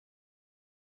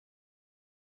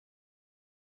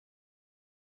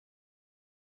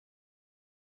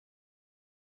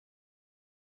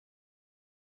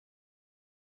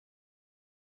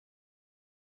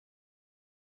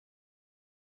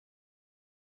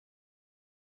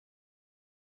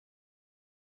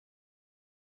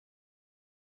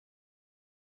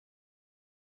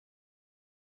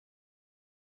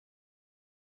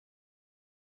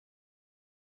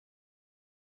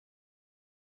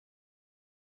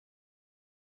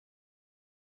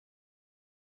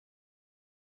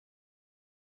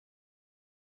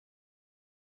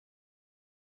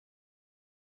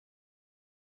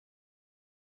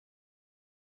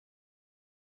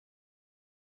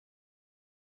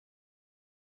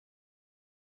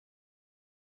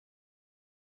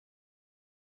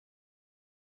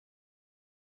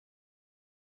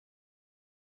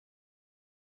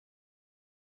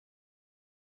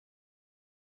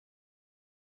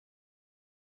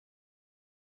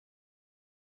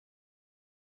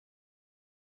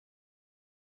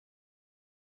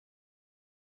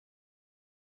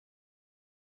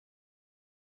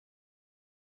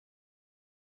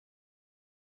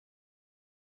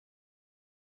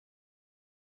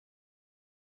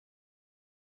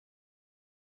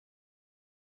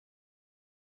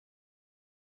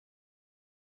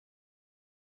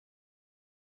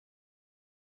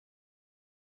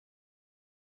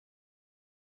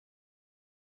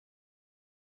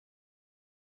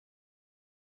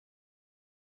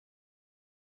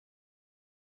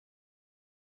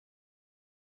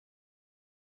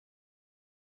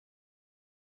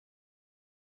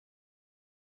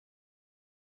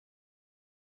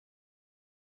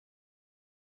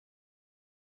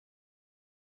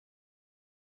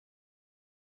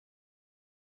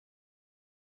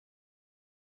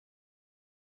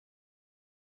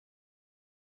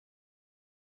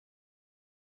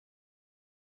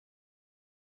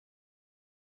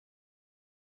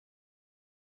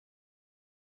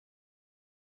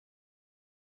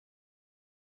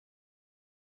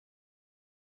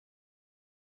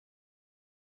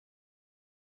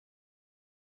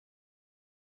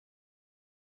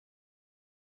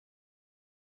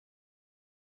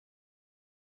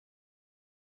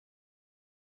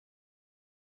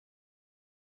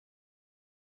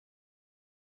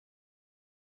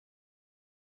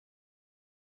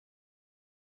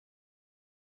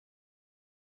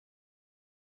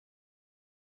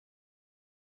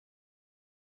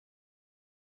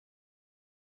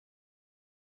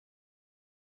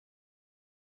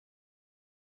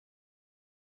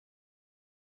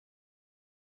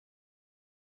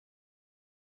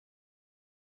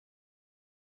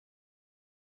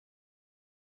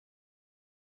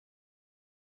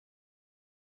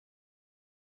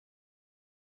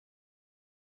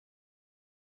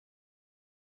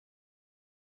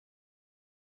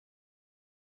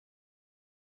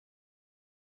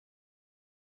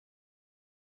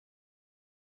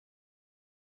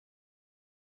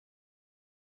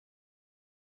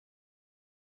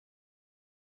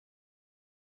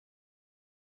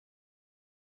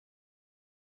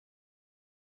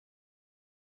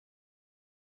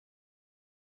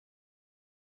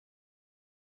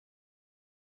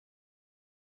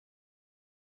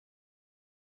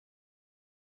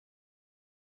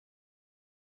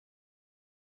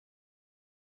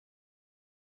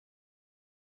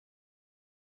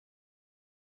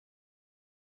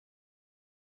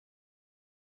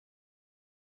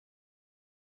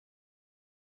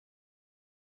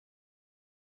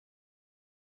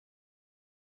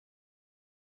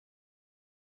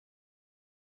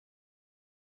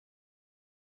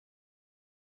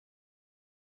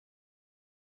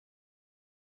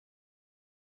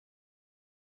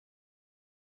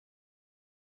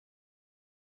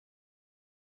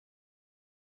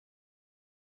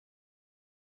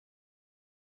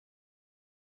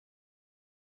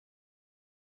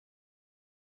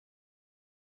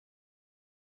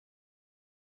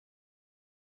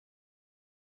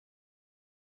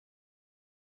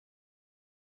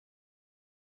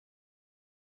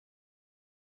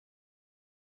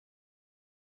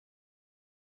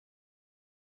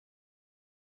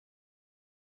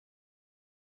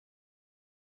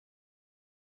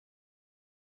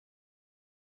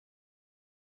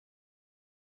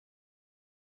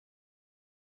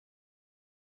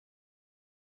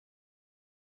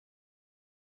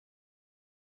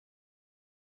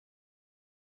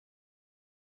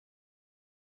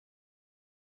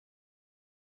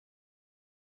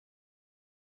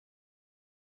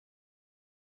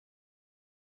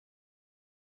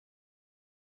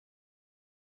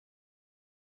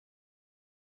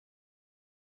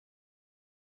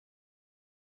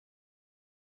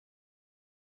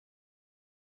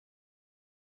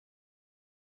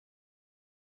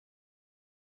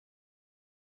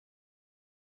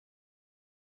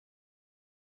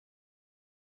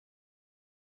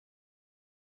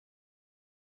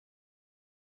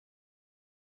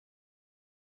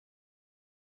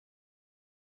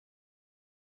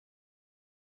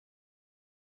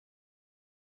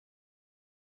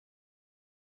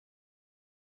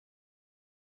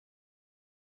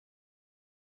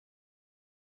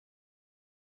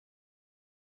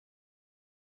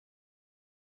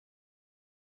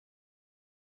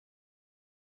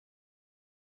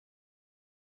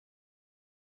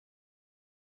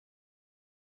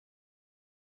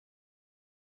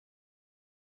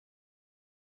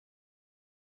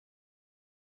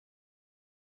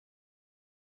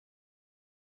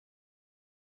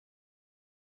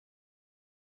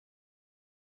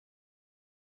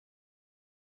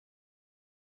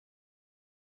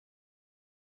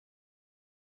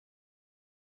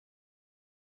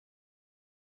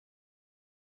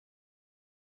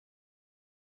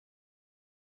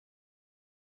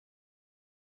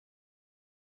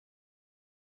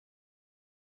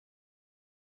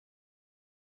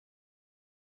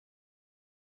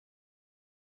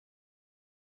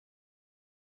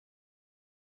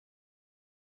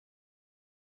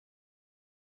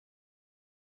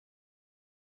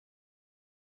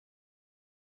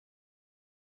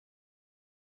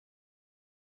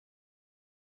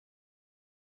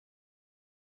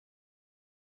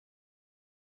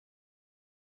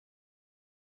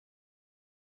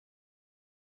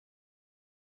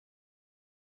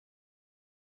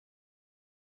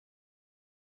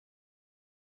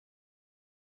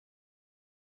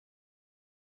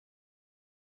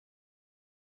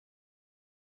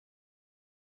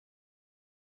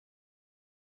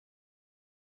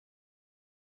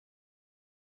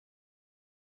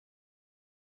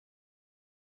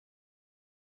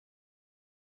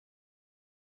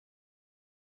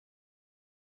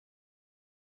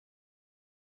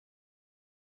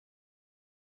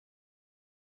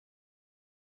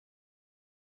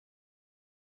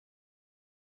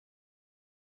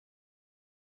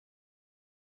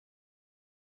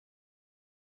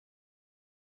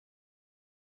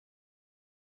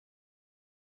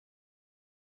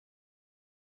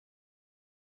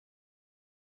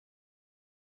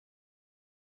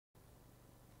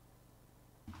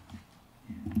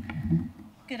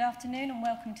Good afternoon and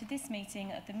welcome to this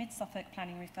meeting of the Mid-Suffolk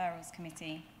Planning Referrals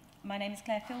Committee. My name is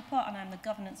Claire Philpott and I'm the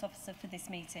Governance Officer for this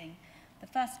meeting. The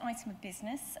first item of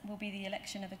business will be the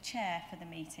election of a chair for the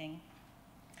meeting.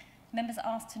 Members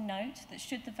are asked to note that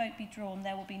should the vote be drawn,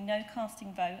 there will be no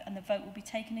casting vote and the vote will be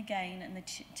taken again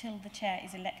until the chair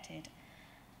is elected.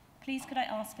 Please could I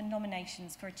ask for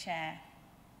nominations for a chair?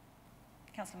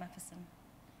 Councillor Matheson.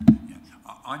 Yeah,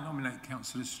 I nominate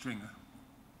Councillor Stringer.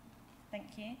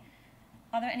 Thank you.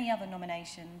 Are there any other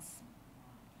nominations?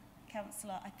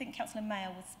 Councillor, I think Councillor Mayer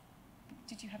was...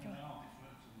 Did you have your...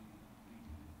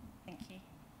 Thank you.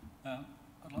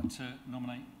 I'd like to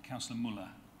nominate Councillor Muller.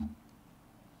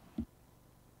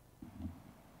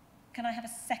 Can I have a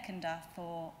seconder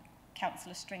for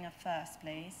Councillor Stringer first,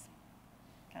 please?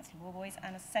 Councillor Warboys,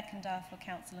 and a seconder for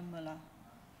Councillor Muller.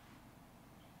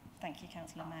 Thank you,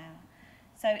 Councillor Mayer.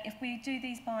 So if we do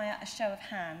these by a show of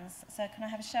hands, so can I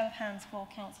have a show of hands for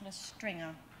Councillor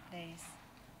Stringer, please?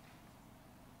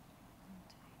 1,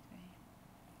 2,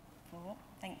 3, 4.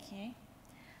 Thank you.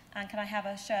 And can I have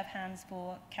a show of hands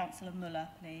for Councillor Muller,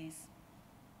 please?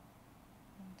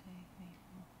 1, 2, 3,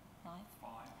 4, 5.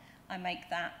 5. I make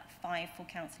that 5 for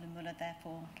Councillor Muller,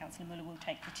 therefore Councillor Muller will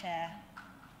take the chair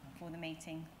for the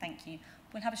meeting. Thank you.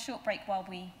 We'll have a short break while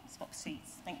we swap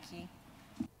seats. Thank you.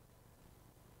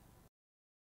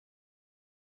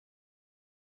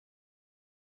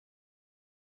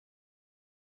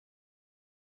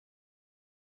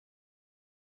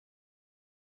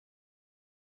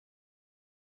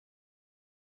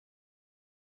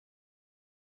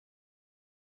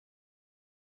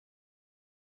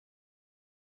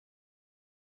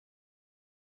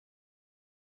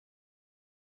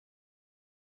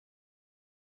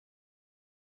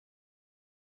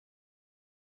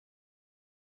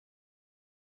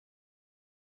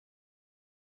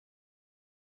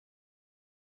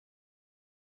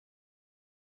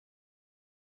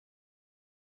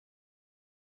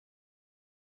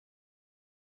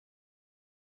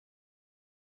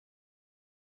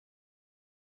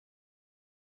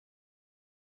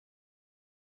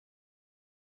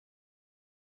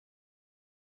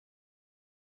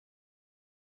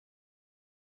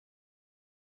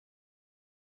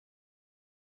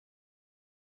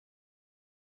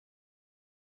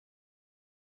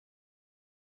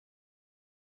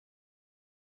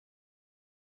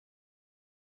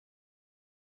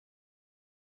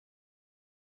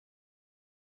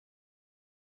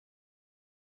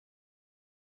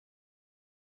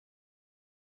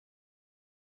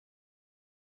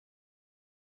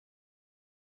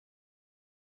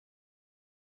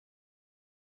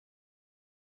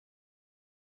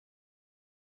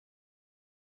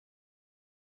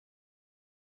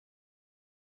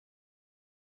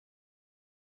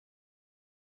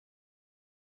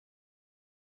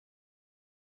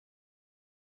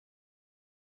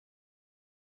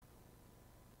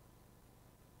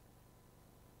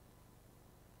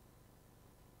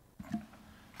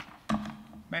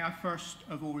 May I first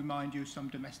of all remind you of some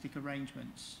domestic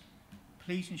arrangements.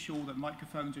 Please ensure that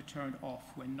microphones are turned off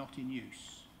when not in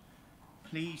use.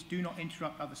 Please do not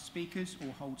interrupt other speakers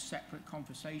or hold separate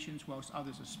conversations whilst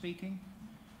others are speaking.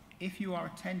 If you are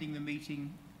attending the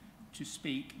meeting to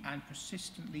speak and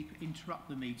persistently interrupt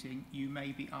the meeting, you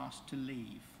may be asked to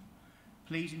leave.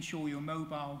 Please ensure your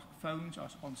mobile phones are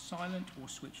on silent or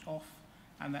switched off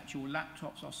and that your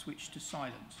laptops are switched to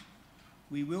silent.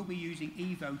 We will be using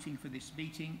e-voting for this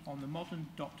meeting on the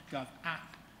modern.gov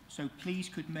app, so please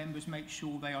could members make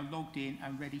sure they are logged in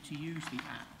and ready to use the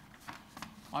app.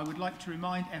 I would like to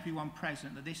remind everyone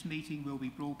present that this meeting will be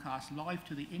broadcast live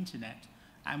to the internet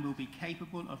and will be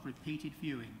capable of repeated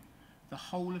viewing. The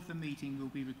whole of the meeting will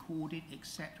be recorded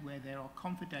except where there are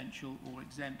confidential or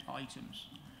exempt items.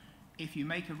 If you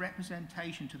make a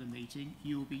representation to the meeting,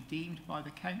 you will be deemed by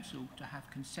the Council to have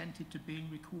consented to being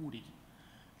recorded.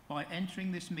 By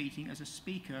entering this meeting as a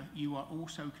speaker, you are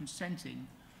also consenting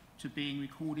to being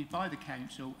recorded by the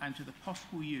Council and to the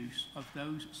possible use of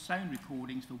those sound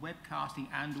recordings for webcasting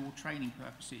and or training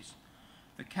purposes.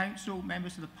 The Council,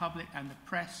 members of the public and the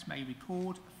press may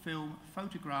record, film,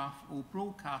 photograph or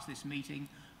broadcast this meeting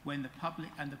when the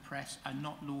public and the press are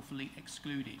not lawfully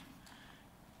excluded.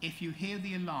 If you hear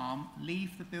the alarm,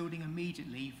 leave the building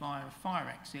immediately via a fire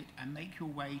exit and make your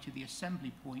way to the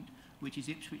assembly point, which is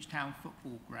Ipswich Town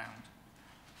Football Ground.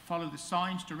 Follow the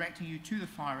signs directing you to the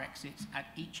fire exits at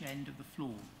each end of the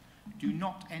floor. Do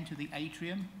not enter the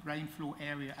atrium, ground floor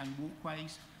area and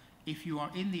walkways. If you are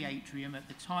in the atrium at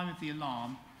the time of the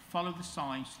alarm, follow the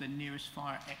signs to the nearest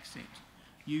fire exit.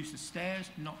 Use the stairs,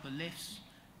 not the lifts.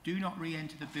 Do not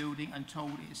re-enter the building until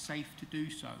it is safe to do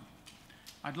so.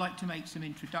 I'd like to make some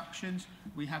introductions.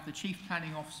 We have the Chief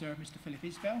Planning Officer, Mr. Philip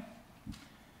Isbell.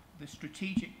 The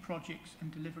Strategic Projects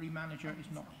and Delivery Manager is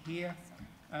not here.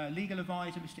 Legal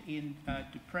Advisor, Mr. Ian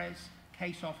Duprez.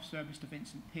 Case Officer, Mr.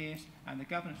 Vincent Pearce. And the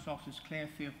Governance Officers, Claire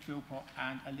Philpott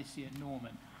and Alicia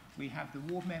Norman. We have the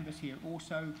ward members here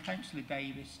also, Councillor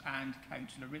Davis and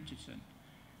Councillor Richardson.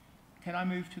 Can I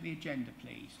move to the agenda,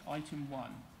 please? Item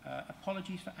 1.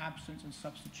 Apologies for absence and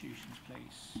substitutions,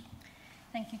 please.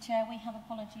 Thank you, Chair. We have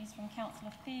apologies from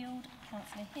Councillor Field,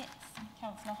 Councillor Hitz,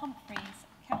 Councillor Humphreys,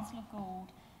 Councillor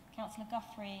Gould, Councillor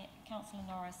Guthrie, Councillor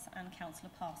Norris and Councillor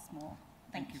Passmore.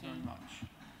 Thank you very much.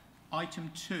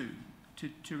 Item 2.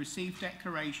 To receive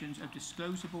declarations of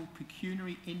disclosable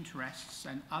pecuniary interests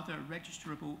and other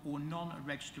registrable or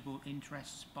non-registrable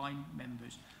interests by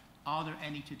members. Are there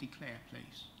any to declare,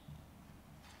 please?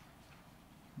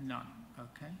 None.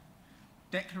 Okay.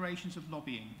 Declarations of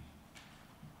lobbying.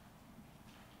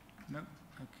 No.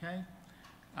 Okay.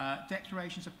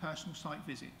 Declarations of personal site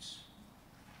visits.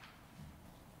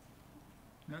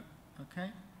 No.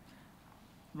 Okay.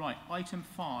 Right. Item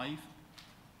 5.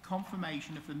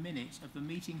 Confirmation of the minutes of the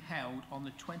meeting held on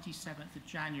the 27th of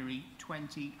January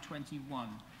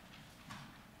 2021.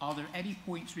 Are there any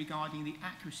points regarding the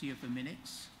accuracy of the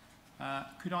minutes?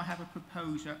 Could I have a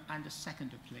proposer and a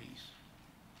seconder, please?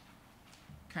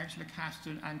 Councillor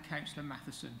Caston and Councillor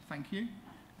Matheson. Thank you.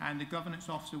 And the Governance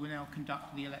Officer will now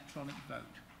conduct the electronic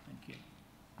vote. Thank you.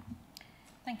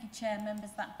 Thank you, Chair.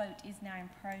 Members, that vote is now in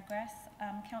progress.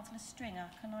 Councillor Stringer,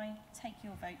 can I take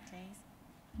your vote, please?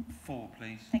 4,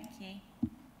 please. Thank you.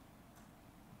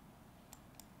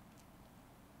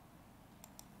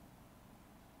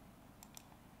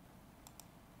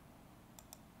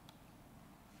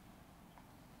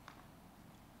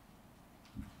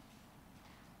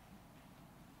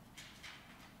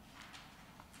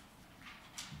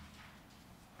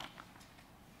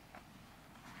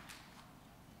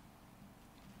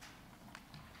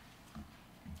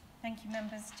 Thank you,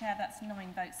 members. Chair, that's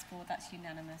 9 votes for. That's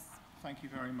unanimous. Thank you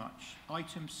very much.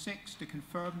 Item 6, to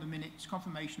confirm the minutes,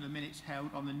 confirmation of the minutes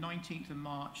held on the 19th of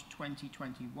March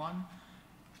 2021.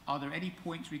 Are there any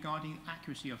points regarding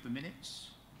accuracy of the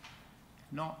minutes?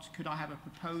 If not, could I have a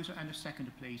proposer and a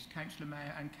seconder, please? Councillor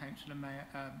Mayor and Councillor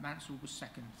Mansell was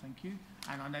second. Thank you.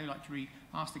 And I'd now like to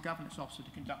ask the Governance Officer to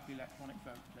conduct the electronic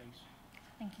vote, please.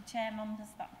 Thank you, Chair.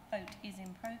 Members, that vote is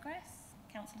in progress.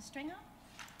 Councillor Stringer?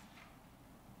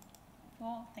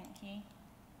 4. Thank you.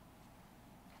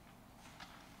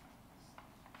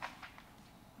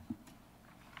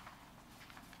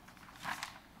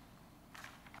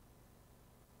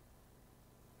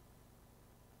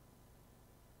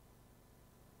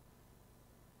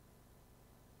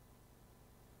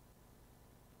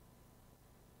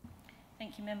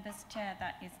 Thank you, members. Chair,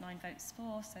 that is 9 votes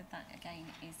for, so that again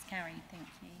is carried. Thank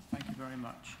you. Thank you very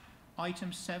much.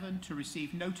 Item 7, to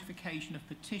receive notification of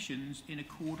petitions in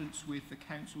accordance with the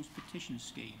Council's petition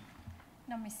scheme.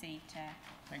 None received, Chair.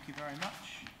 Thank you very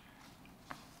much.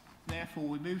 Therefore,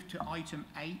 we move to item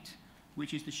 8,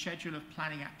 which is the schedule of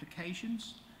planning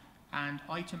applications, and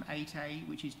item 8A,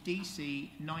 which is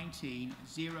DC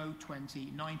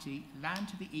 19-02090, land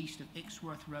to the east of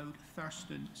Ixworth Road,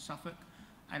 Thurston, Suffolk.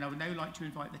 And I would now like to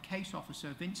invite the Case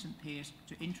Officer, Vincent Pearce,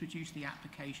 to introduce the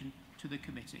application to the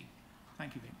committee.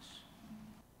 Thank you, Vince.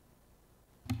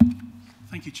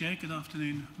 Thank you, Chair. Good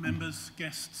afternoon, members,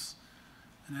 guests,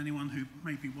 and anyone who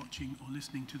may be watching or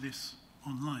listening to this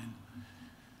online.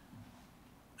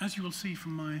 As you will see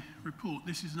from my report,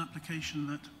 this is an application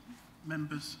that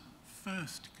members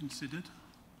first considered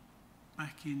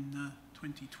back in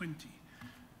 2020.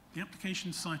 The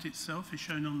application site itself is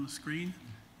shown on the screen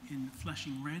in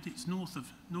flashing red. It's north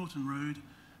of Norton Road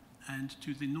and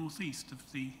to the northeast of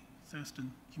the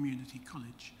Thurston Community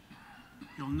College.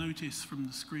 You'll notice from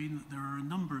the screen that there are a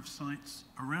number of sites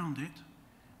around it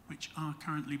which are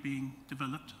currently being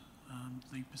developed.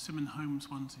 The Persimmon Homes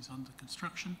one is under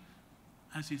construction,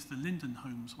 as is the Linden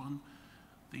Homes one.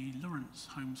 The Lawrence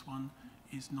Homes one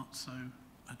is not so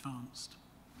advanced.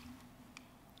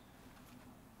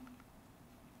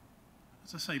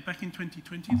 As I say, back in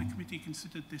 2020, the committee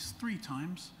considered this 3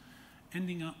 times,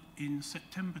 ending up in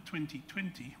September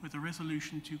 2020 with a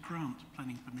resolution to grant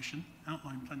planning permission,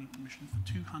 outline planning permission for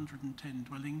 210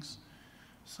 dwellings,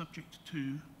 subject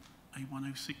to a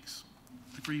 106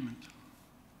 agreement.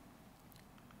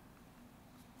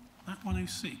 That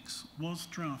 106 was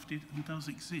drafted and does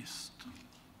exist.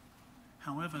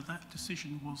 However, that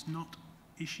decision was not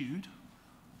issued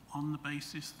on the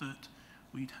basis that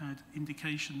we'd had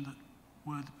indication that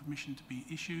were the permission to be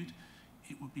issued,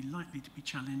 it would be likely to be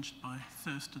challenged by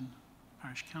Thurston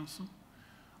Parish Council,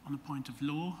 on a point of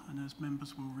law, and as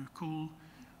members will recall,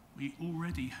 we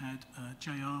already had a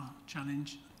JR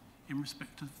challenge in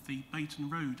respect of the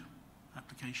Bayton Road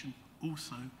application,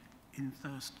 also in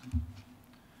Thurston.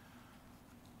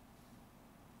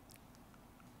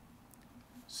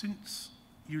 Since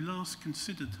you last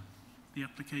considered the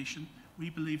application, we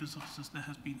believe as officers there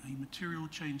has been a material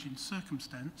change in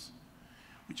circumstance,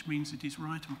 which means it is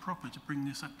right and proper to bring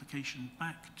this application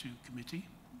back to committee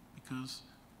because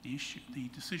the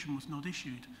decision was not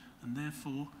issued, and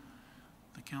therefore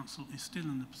the council is still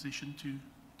in the position to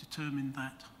determine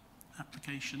that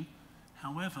application.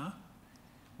 However,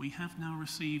 we have now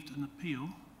received an appeal,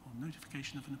 or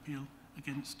notification of an appeal,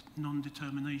 against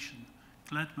non-determination.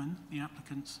 Gladman, the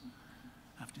applicants,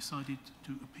 have decided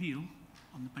to appeal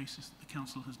on the basis that the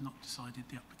council has not decided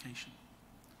the application.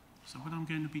 So what I'm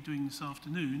going to be doing this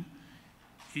afternoon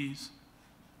is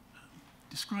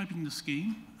describing the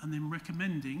scheme and then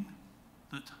recommending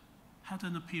that had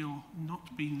an appeal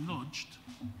not been lodged,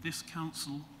 this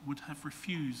council would have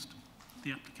refused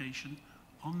the application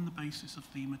on the basis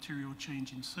of the material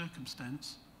change in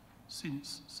circumstance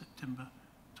since September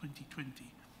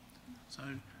 2020. So,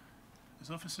 as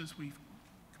officers, we've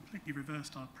completely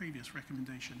reversed our previous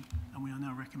recommendation and we are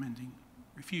now recommending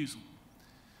refusal.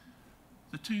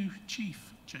 The two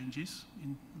chief changes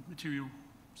in material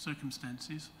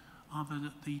circumstances are that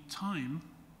at the time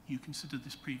you considered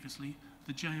this previously,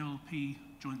 the JLP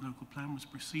Joint Local Plan was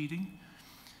proceeding,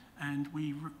 and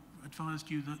we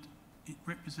advised you that it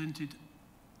represented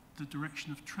the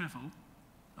direction of travel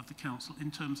of the council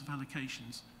in terms of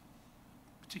allocations,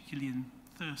 particularly in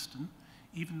Thurston,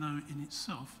 even though in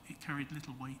itself it carried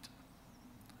little weight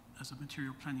as a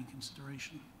material planning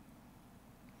consideration.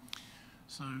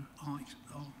 So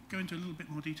I'll go into a little bit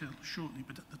more detail shortly,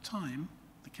 but at the time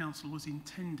the council was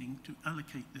intending to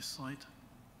allocate this site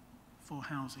for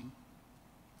housing.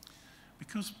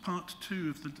 Because part 2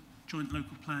 of the joint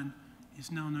local plan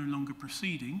is now no longer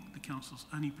proceeding, the council's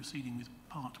only proceeding with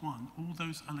part 1, all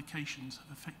those allocations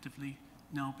have effectively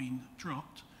now been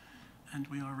dropped, and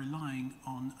we are relying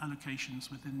on allocations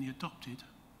within the adopted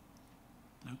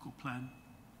local plan.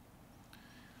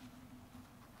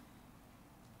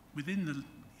 Within the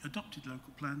adopted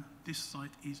local plan, this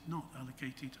site is not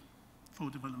allocated for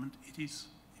development. It is,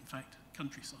 in fact,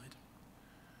 countryside.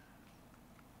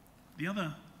 The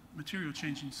other material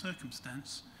change in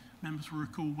circumstance, members will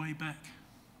recall way back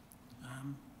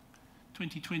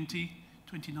 2020,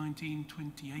 2019,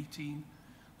 2018,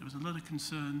 there was a lot of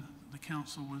concern that the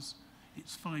council was,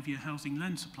 its 5-year housing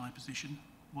land supply position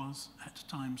was at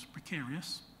times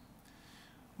precarious.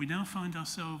 We now find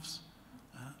ourselves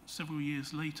several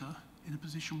years later in a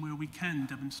position where we can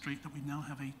demonstrate that we now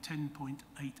have a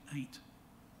 10.88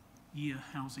 year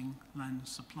housing land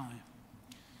supply.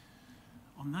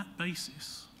 On that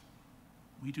basis,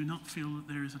 we do not feel that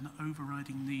there is an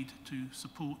overriding need to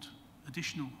support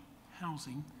additional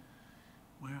housing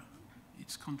where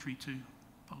it's contrary to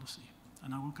policy.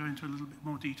 And I will go into a little bit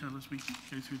more detail as we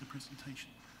go through the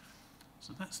presentation.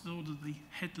 So that's all of the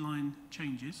headline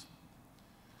changes.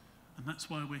 And that's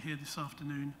why we're here this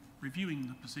afternoon reviewing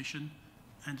the position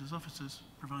and as officers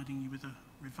providing you with a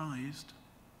revised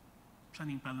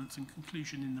planning balance and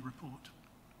conclusion in the report.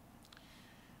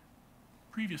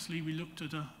 Previously we looked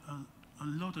at a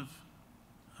lot of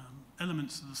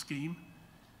elements of the scheme.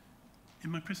 In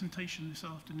my presentation this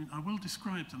afternoon I will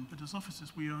describe them, but as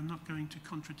officers we are not going to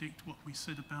contradict what we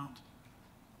said about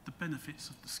the benefits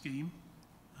of the scheme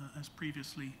as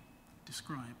previously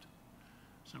described.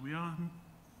 So we are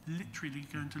literally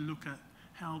going to look at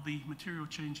how the material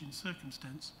change in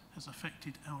circumstance has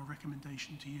affected our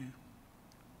recommendation to you.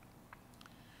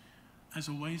 As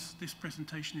always, this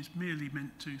presentation is merely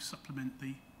meant to supplement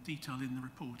the detail in the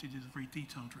report. It is a very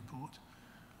detailed report.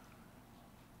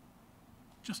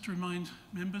 Just to remind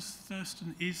members,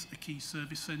 Thurston is a key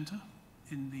service centre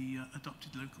in the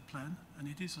adopted local plan, and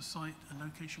it is a site, a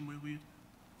location where we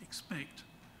expect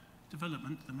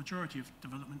development, the majority of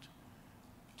development,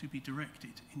 to be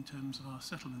directed in terms of our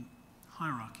settlement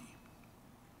hierarchy.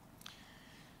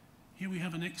 Here we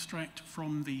have an extract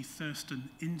from the Thurston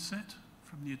inset,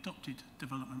 from the adopted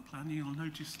development plan. You'll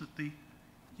notice that the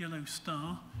yellow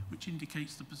star, which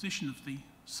indicates the position of the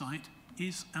site,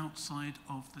 is outside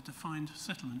of the defined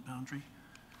settlement boundary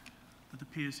that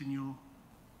appears in your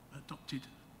adopted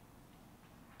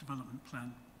development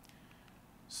plan.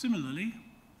 Similarly,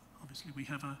 obviously we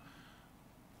have an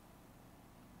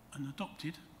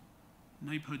adopted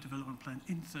neighbourhood development plan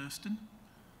in Thurston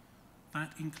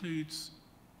that includes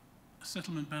a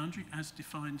settlement boundary as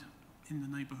defined in the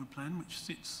neighbourhood plan, which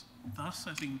sits thus,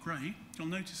 as in grey. You'll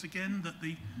notice again that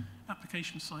the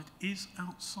application site is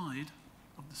outside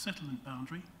of the settlement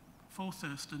boundary for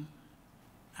Thurston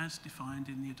as defined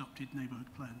in the adopted neighbourhood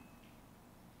plan.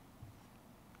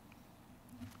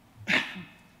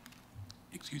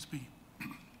 Excuse me.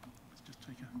 Let's just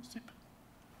take a sip.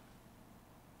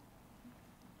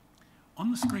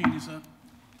 On the screen is a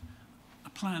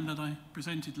plan that I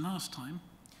presented last time,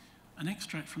 an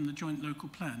extract from the joint local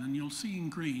plan, and you'll see in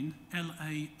green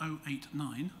LA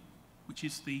 089, which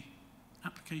is the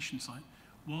application site,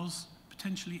 was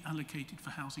potentially allocated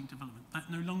for housing development. That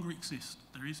no longer exists.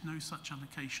 There is no such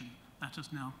allocation. That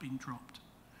has now been dropped.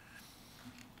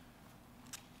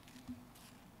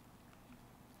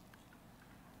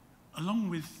 Along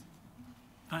with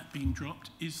that being dropped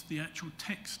is the actual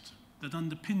text that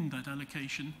underpinned that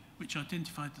allocation, which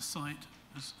identified the site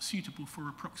as suitable for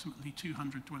approximately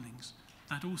 200 dwellings.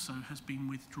 That also has been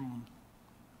withdrawn.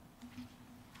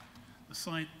 The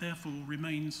site therefore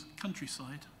remains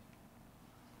countryside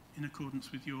in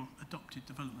accordance with your adopted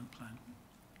development plan.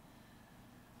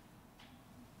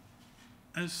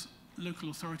 As local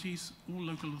authorities, all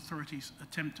local authorities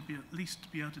attempt to at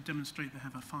least be able to demonstrate they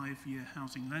have a 5-year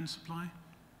housing land supply.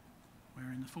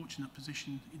 We're in the fortunate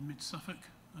position in mid-Suffolk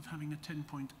of having a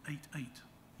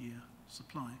 10.88-year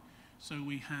supply. So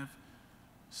we have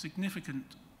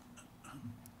significant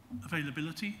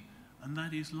availability, and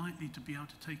that is likely to be able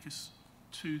to take us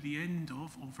to the end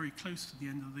of, or very close to the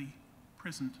end of, the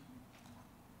present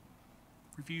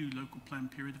review local plan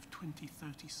period of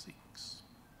 2036.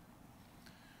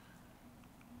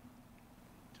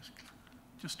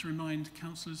 Just to remind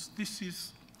councillors, this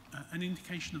is an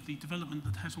indication of the development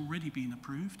that has already been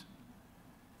approved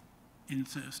in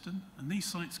Thurston, and these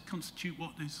sites constitute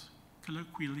what is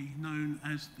colloquially known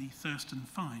as the Thurston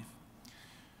 5.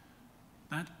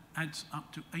 That adds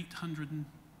up to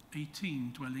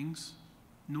 818 dwellings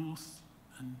north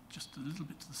and just a little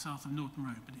bit to the south of Norton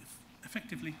Road, but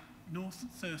effectively North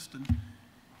Thurston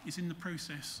is in the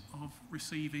process of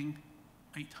receiving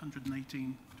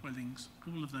 818 dwellings.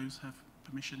 All of those have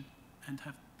permission and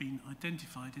have been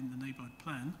identified in the neighbourhood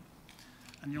plan.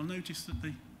 And you'll notice that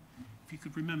if you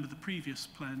could remember the previous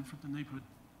plan from the neighbourhood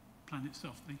plan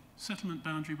itself, the settlement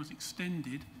boundary was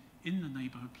extended in the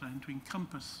neighbourhood plan to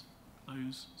encompass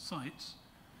those sites,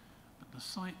 but the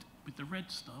site with the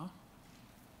red star,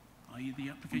 i.e. the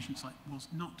application site, was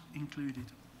not included.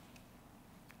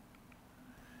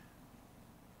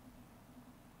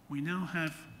 We now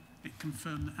have it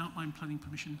confirmed that outline planning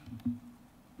permission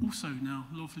also now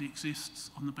lawfully exists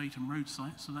on the Bayton Road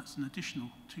site, so that's an additional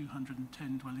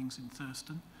 210 dwellings in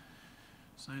Thurston.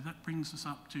 So that brings us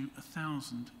up to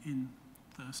 1,000 in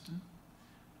Thurston,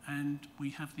 and we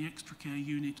have the extra care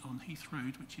unit on Heath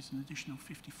Road, which is an additional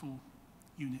 54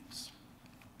 units.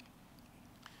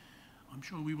 I'm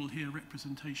sure we will hear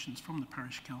representations from the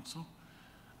parish council,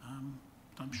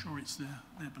 but I'm sure it's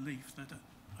their belief that at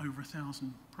over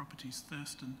 1,000 properties,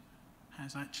 Thurston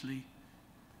has actually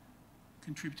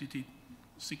contributed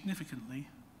significantly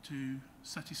to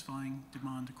satisfying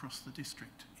demand across the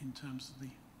district in terms of the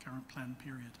current plan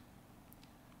period.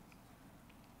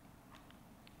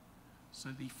 So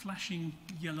the flashing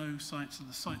yellow sites are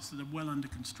the sites that are well under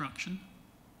construction.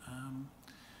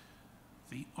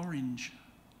 The orange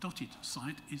dotted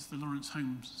site is the Lawrence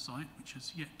Holmes site, which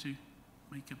has yet to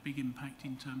make a big impact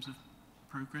in terms of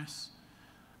progress.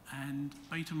 And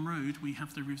Bayton Road, we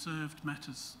have the reserved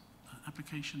matters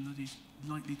application that is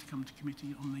likely to come to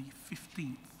committee on the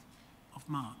 15th of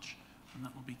March, and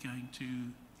that will be going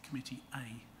to Committee A.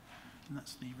 And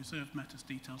that's the reserved matters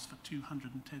details for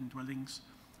 210 dwellings,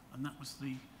 and that was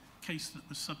the case that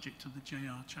was subject to the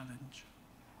JR challenge.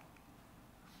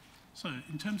 So,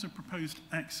 in terms of proposed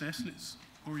access, let's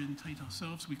orientate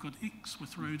ourselves. We've got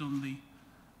Ixworth Road on the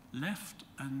left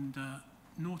and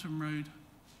Norton Road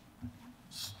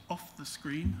off the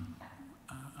screen,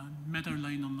 and Meadow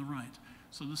Lane on the right.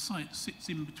 So the site sits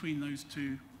in between those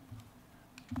two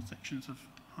sections of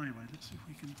highway. Let's see if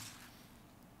we can...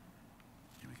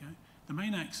 Here we go. The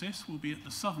main access will be at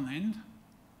the southern end,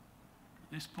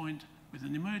 at this point, with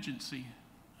an emergency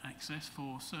access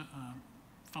for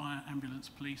fire, ambulance,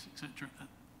 police, etc.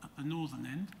 at the northern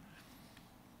end.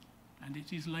 And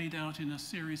it is laid out in a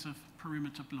series of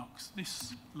perimeter blocks.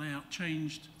 This layout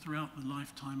changed throughout the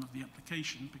lifetime of the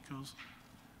application because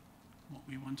what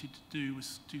we wanted to do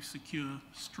was to secure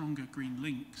stronger green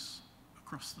links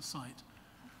across the site.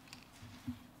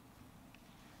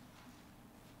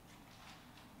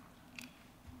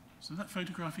 So that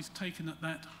photograph is taken at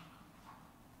that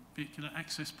vehicular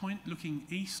access point, looking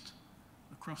east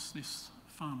across this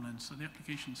farmland. So the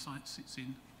application site sits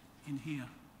in here,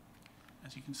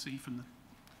 as you can see from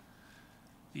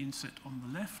the inset on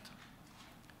the left.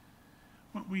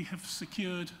 What we have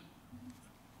secured,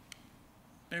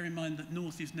 bear in mind that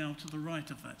north is now to the right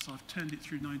of that, so I've turned it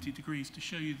through 90 degrees to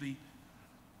show you the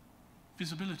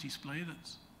visibility splay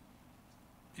that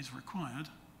is required,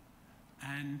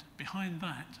 and behind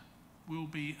that will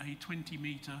be a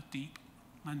 20-metre deep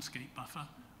landscape buffer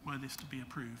were this to be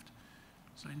approved.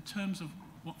 So in terms of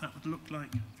what that would look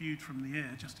like viewed from the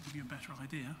air, just to give you a better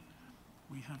idea,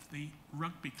 we have the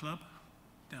rugby club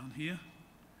down here.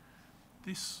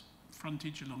 This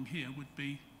frontage along here would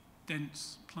be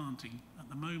dense planting. At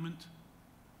the moment,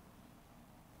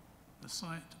 the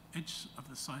edge of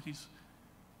the site is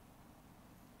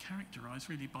characterised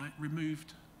really by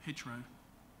removed hedgerow.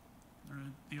 There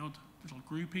are the odd little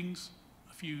groupings,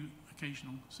 a few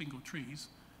occasional single trees,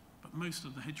 but most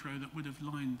of the hedgerow that would have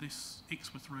lined this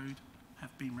Ixworth Road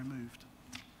have been removed.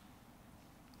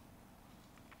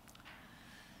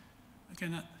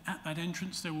 Again, at that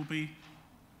entrance there will be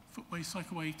footway,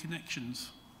 cycleway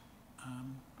connections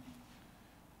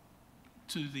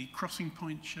to the crossing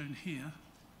point shown here.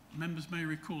 Members may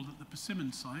recall that the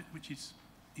Persimmon site, which is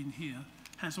in here,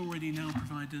 has already now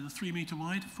provided a 3-metre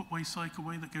wide footway,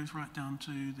 cycleway that goes right down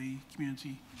to the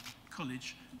community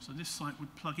college. So this site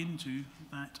would plug into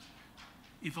that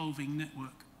evolving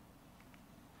network.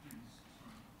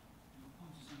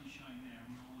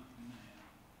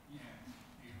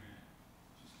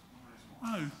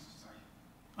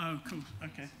 Oh, cool.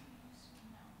 Okay.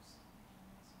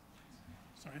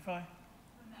 Sorry if I...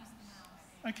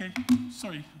 Okay,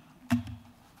 sorry.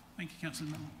 Thank you,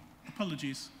 Councillor.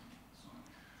 Apologies.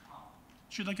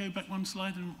 Should I go back one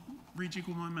slide and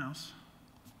rejiggle my mouse?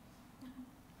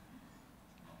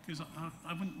 Because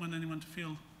I wouldn't want anyone to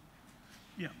feel...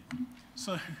 Yeah.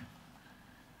 So,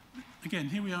 again,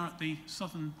 here we are at the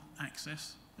southern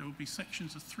access. There will be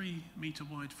sections of 3-metre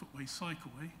wide footway,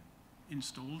 cycleway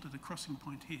installed at a crossing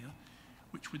point here,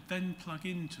 which would then plug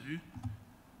into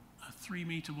a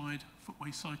 3-metre wide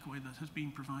footway, cycleway that has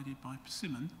been provided by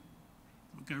Persimmon.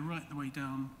 It will go right the way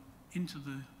down into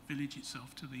the village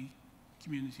itself to the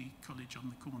community college on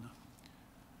the corner.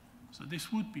 So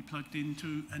this would be plugged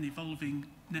into an evolving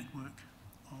network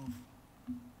of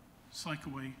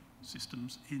cycleway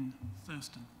systems in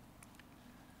Thurston.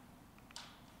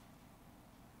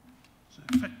 So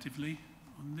effectively,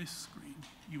 on this screen,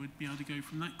 you would be able to go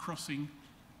from that crossing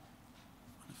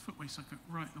on a footway cycle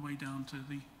right the way down to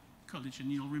the college.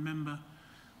 And you'll remember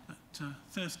that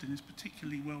Thurston is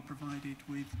particularly well provided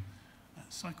with a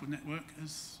cycle network,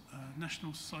 as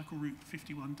National Cycle Route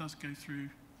 51 does go through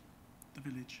the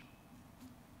village.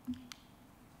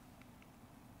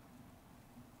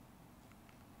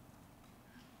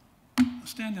 A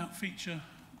standout feature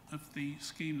of the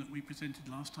scheme that we presented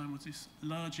last time was this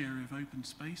large area of open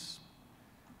space,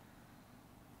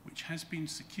 which has been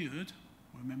secured.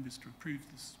 Were members to approve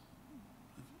this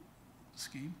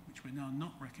scheme, which we're now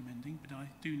not recommending, but I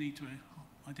do need to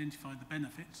identify the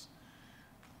benefits.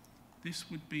 This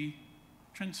would be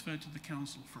transferred to the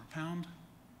council for £1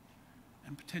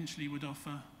 and potentially would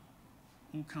offer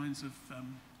all kinds of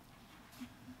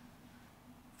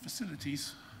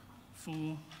facilities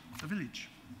for the village.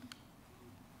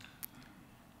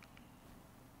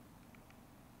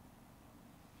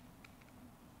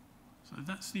 So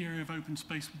that's the area of open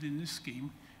space within this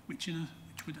scheme, which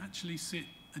would actually sit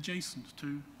adjacent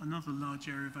to another large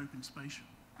area of open space,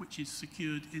 which is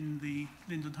secured in the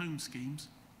Linden Home schemes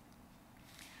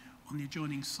on the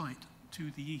adjoining site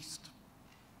to the east.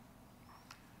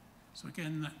 So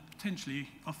again, that potentially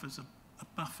offers a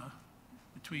buffer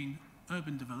between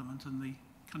urban development and the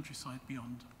countryside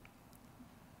beyond.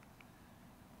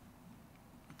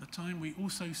 At the time, we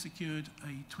also secured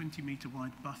a 20-metre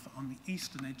wide buffer on the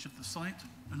eastern edge of the site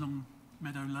along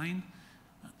Meadow Lane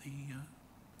at the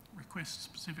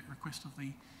specific request of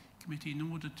the committee,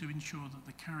 in order to ensure that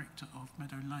the character of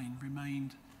Meadow Lane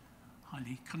remained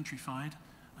highly countrified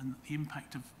and that the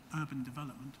impact of urban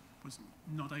development was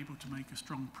not able to make a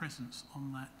strong presence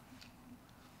on that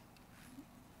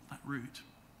route.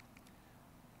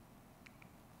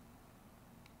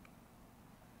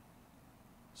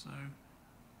 So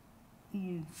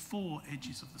all 4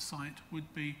 edges of the site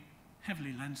would be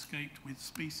heavily landscaped with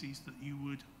species that you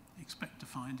would expect to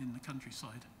find in the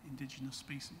countryside, indigenous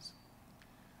species.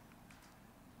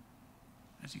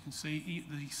 As you can see,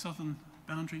 the southern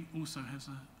boundary also has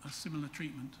a similar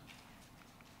treatment.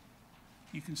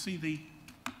 You can see the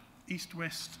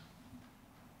east-west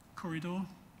corridor,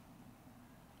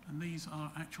 and these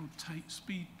are actual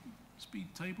speed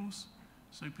tables.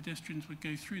 So pedestrians would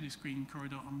go through this green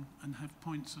corridor and have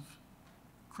points of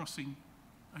crossing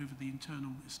over the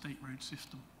internal estate road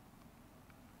system.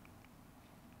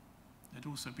 There'd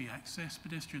also be access,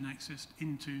 pedestrian access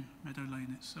into Meadow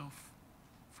Lane itself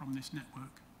from this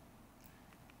network.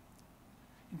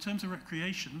 In terms of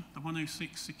recreation, the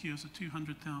 106 secures a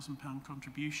 £200,000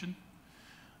 contribution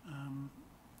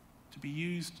to be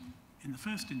used in the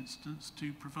first instance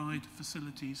to provide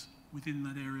facilities within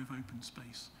that area of open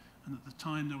space. And at the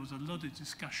time there was a lot of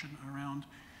discussion around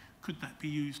could that be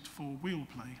used for wheel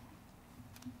play,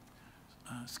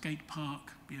 skate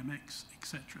park, BMX,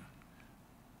 etc.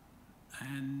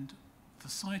 And the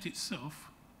site itself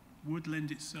would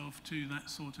lend itself to that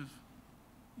sort of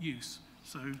use.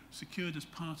 So secured as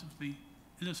part of the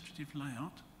illustrative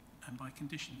layout, and by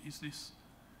condition, is this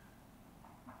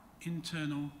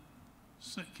internal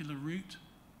circular route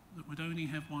that would only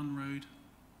have one road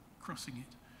crossing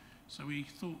it. So we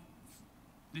thought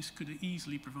this could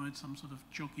easily provide some sort of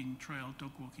jogging trail,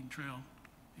 dog walking trail,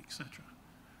 etc.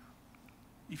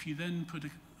 If you then put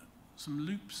some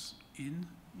loops in,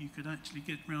 you could actually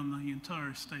get around the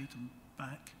entire estate and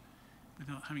back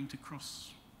without having to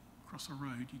cross a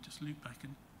road. You just loop back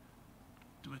and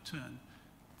do a turn.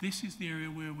 This is the area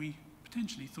where we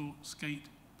potentially thought skate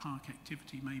park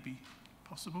activity may be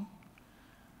possible.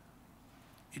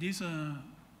 It is an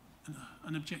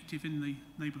objective in the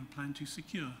neighbourhood plan to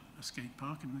secure a skate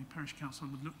park, and the parish council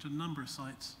would look to a number of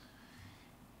sites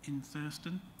in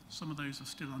Thurston. Some of those are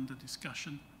still under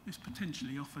discussion. This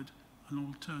potentially offered an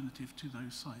alternative to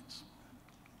those sites.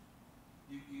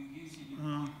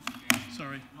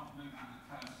 Sorry.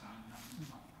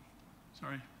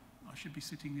 Sorry, I should be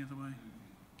sitting the other way.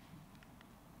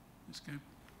 Let's go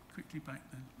quickly back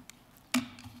then.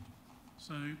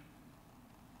 So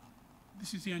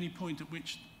this is the only point at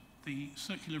which the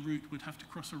circular route would have to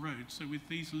cross a road. So with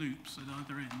these loops at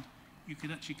either end, you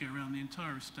could actually go around the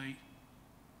entire estate,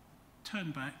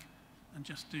 turn back, and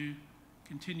just do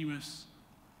continuous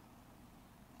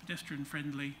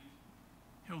pedestrian-friendly,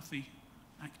 healthy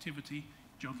activity,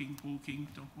 jogging, walking,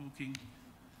 dog walking.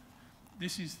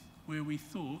 This is where we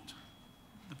thought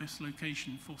the best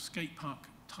location for skate park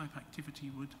type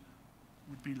activity would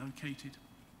be located.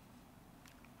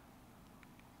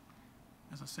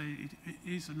 As I say, it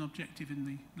is an objective in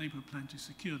the neighbourhood plan to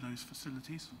secure those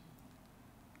facilities.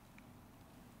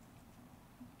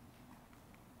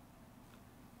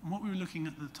 And what we were looking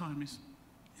at the time is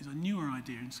a newer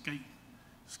idea in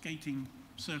skating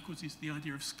circles, is the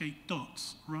idea of skate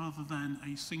dots rather than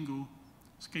a single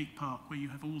skate park where you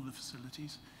have all the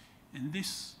facilities. In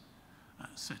this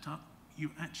setup,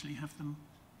 you actually have them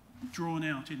drawn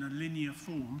out in a linear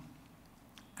form,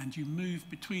 and you move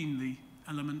between the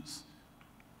elements.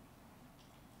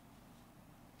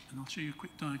 And I'll show you a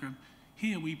quick diagram.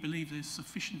 Here we believe there's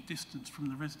sufficient distance from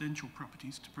the residential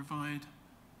properties to provide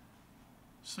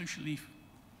socially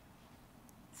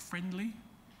friendly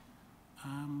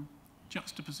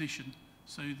juxtaposition,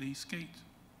 so the skate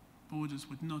borders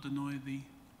would not annoy the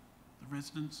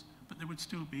residents, but there would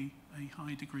still be a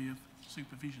high degree of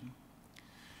supervision.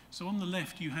 So on the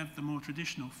left you have the more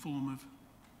traditional form of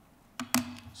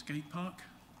skate park,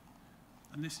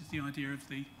 and this is the idea of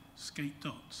the skate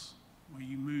dots, where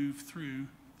you move through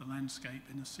the landscape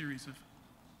in a series of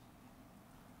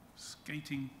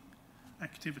skating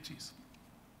activities.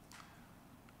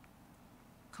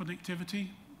 Connectivity,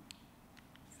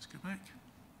 let's go back.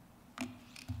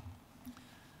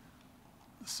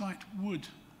 The site would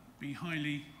be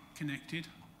highly connected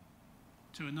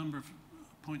to a number of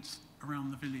points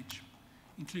around the village,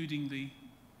 including the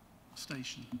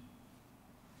station.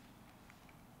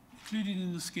 Included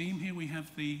in the scheme here we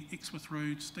have the Ixworth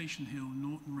Road, Station Hill,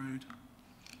 Norton Road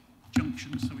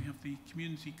junction, so we have the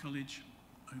community college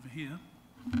over here.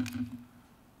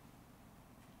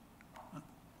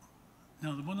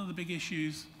 Now, one of the big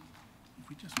issues, if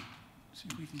we just see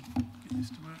if we can get this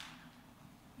to work,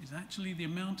 is actually the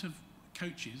amount of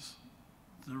coaches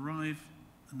that arrive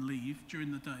and leave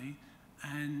during the day,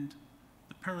 and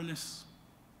the perilous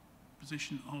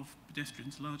position of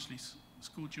pedestrians, largely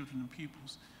school children and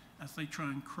pupils, as they try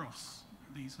and cross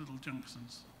these little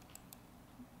junctions.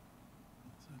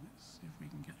 So let's see if we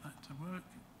can get that to work,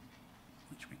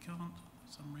 which we can't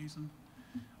for some reason.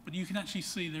 But you can actually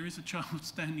see there is a child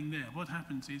standing there. What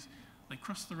happens is they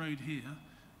cross the road here,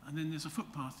 and then there's a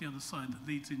footpath the other side that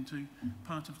leads into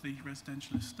part of the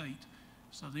residential estate.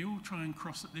 So they all try and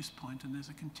cross at this point, and there's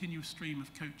a continuous stream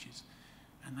of coaches,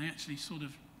 and they actually sort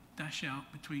of dash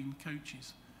out between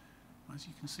coaches. As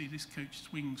you can see, this coach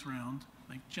swings round.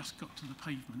 They've just got to the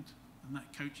pavement, and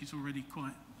that coach is already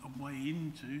quite a way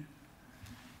into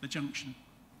the junction.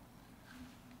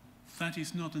 That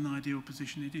is not an ideal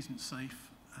position. It isn't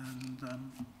safe,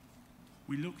 and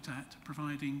we looked at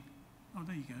providing, oh,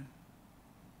 there you go.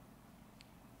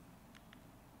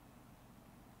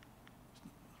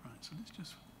 So let's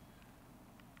just...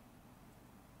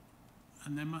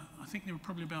 And then I think there were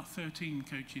probably about 13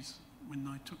 coaches when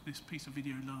I took this piece of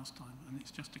video last time, and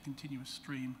it's just a continuous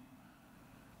stream.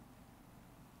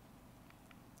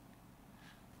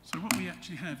 So what we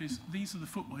actually have is, these are the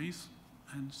footways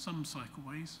and some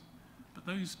cycleways, but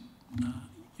those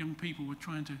young people were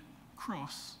trying to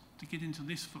cross to get into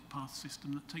this footpath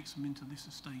system that takes them into this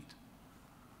estate.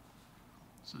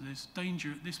 So there's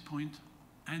danger at this point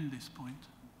and this point.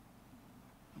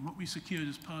 And what we secured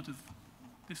as part of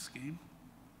this scheme,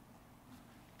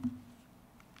 he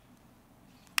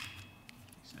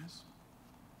says,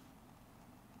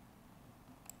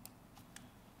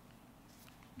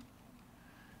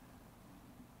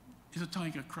 is a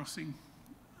tiger crossing,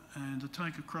 and a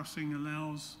tiger crossing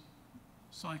allows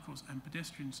cycles and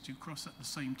pedestrians to cross at the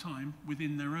same time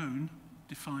within their own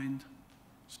defined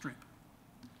strip.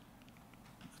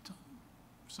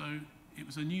 So it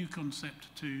was a new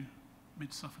concept to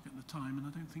Mid-Suffolk at the time, and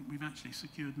I don't think we've actually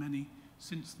secured many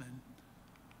since then.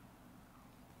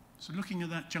 So looking at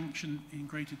that junction in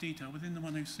greater detail, within the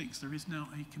 106 there is now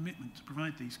a commitment to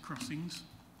provide these crossings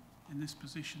in this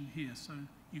position here. So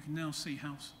you can now see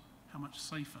how much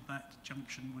safer that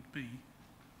junction would be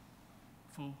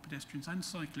for pedestrians and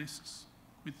cyclists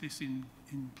with this in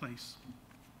place.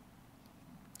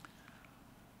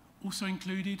 Also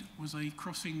included was a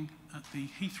crossing at the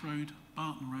Heath Road,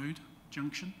 Barton Road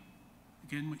junction,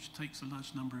 again which takes a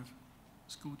large number of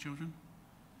school children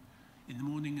in the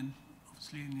morning and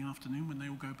obviously in the afternoon when they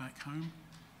all go back home.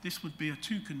 This would be a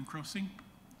toucan crossing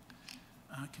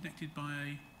connected by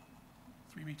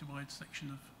a 3-metre wide section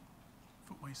of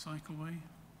footway cycleway.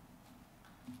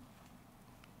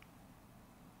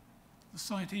 The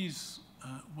site is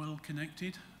well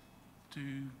connected to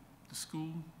the school,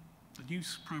 the new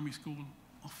primary school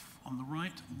off on the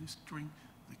right, and this drawing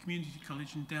the community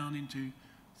college, and down into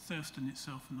Thurston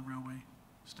itself and the railway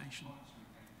station.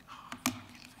 Oh,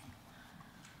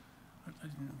 I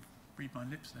didn't read my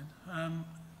lips then.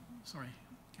 Sorry,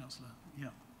 Councillor. Yeah.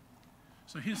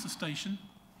 So here's the station,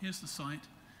 here's the site,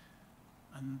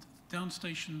 and down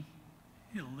Station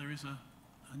Hill there is a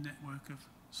network of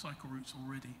cycle routes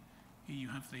already. Here you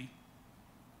have the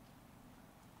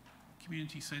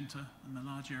community centre and the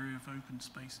large area of open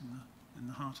space in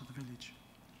the heart of the village.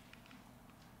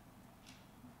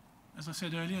 As I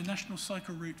said earlier, National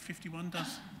Cycle Route 51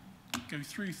 does go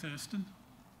through Thurston,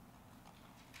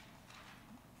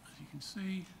 as you can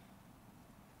see,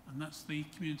 and that's the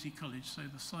community college. So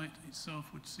the site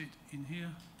itself would sit in here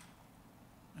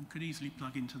and could easily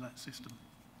plug into that system.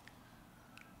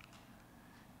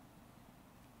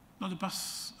 A lot of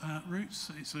bus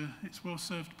routes. It's well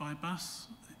served by bus,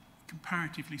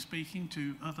 comparatively speaking,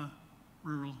 to other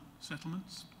rural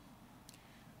settlements.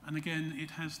 And again,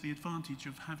 it has the advantage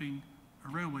of having a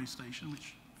railway station,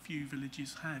 which few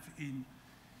villages have in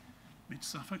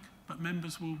Mid-Suffolk. But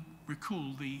members will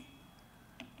recall the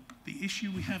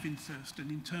issue we have in Thurston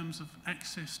in terms of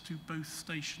access to both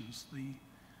stations, the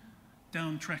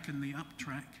down track and the up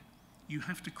track. You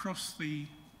have to cross the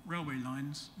railway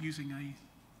lines using a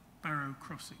barrow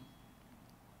crossing.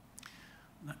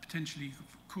 And that potentially,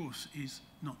 of course, is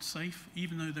not safe.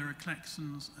 Even though there are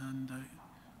klaxons and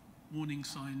warning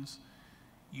signs,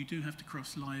 you do have to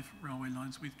cross live railway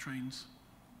lines with trains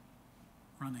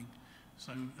running.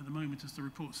 So at the moment, as the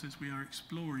report says, we are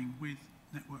exploring with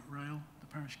Network Rail, the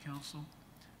parish council,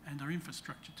 and our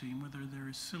infrastructure team whether there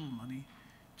is still money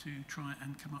to try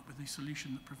and come up with a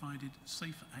solution that provided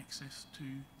safer access to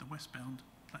the westbound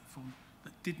platform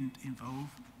that didn't involve,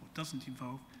 or doesn't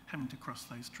involve, having to cross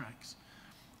those tracks.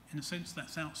 In a sense,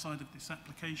 that's outside of this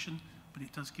application, but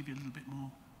it does give you a little bit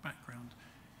more background.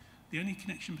 The only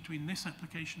connection between this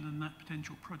application and that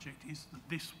potential project is that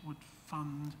this would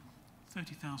fund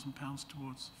 £30,000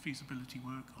 towards feasibility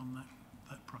work on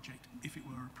that project if it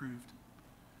were approved.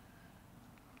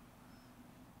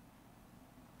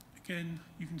 Again,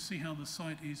 you can see how the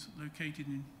site is located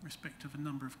in respect of a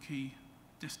number of key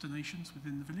destinations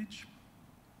within the village.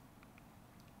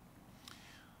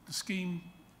 The scheme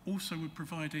also would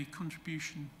provide a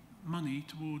contribution money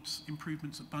towards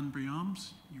improvements at Bunbury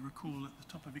Arms. You recall at the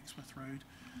top of Ixworth Road,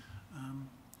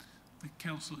 the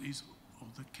council is, or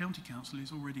the county council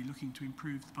is already looking to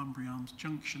improve the Bunbury Arms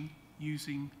junction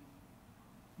using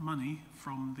money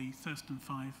from the Thurston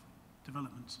 5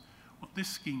 developments. What this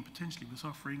scheme potentially was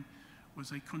offering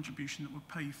was a contribution that would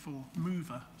pay for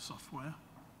Mover software,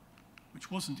 which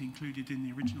wasn't included in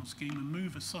the original scheme. And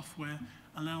Mover software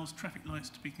allows traffic lights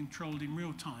to be controlled in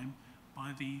real time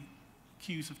by the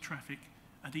queues of traffic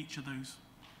at each of those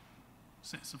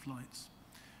sets of lights.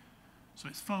 So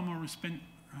it's far more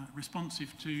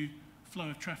responsive to flow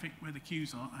of traffic where the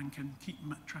queues are and can keep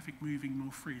traffic moving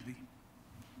more freely.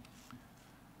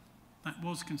 That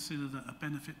was considered a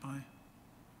benefit by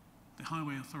the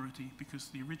Highway Authority because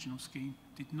the original scheme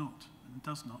did not and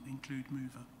does not include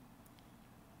mover.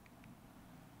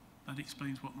 That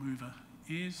explains what mover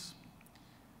is.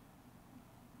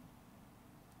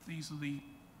 These are the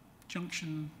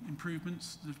junction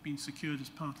improvements that have been secured as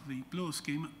part of the Bloor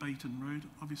scheme at Bayton Road.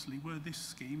 Obviously, were this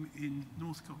scheme in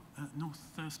North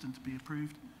Thurston to be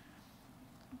approved,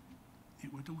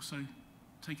 it would also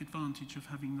take advantage of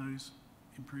having those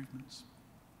improvements.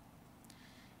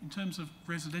 In terms of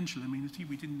residential amenity,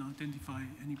 we didn't identify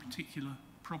any particular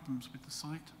problems with the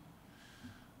site.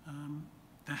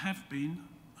 There have been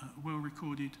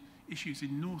well-recorded issues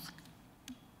in North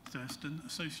Thurston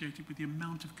associated with the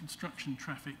amount of construction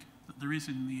traffic that there is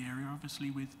in the area.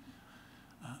 Obviously, with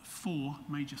 4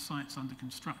 major sites under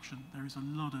construction, there is a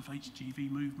lot of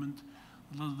HGV movement.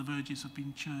 A lot of the verges have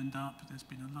been churned up. There's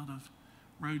been a lot of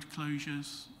road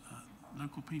closures.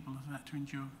 Local people have had to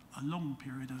endure a long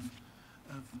period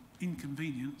of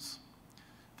inconvenience.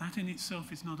 That in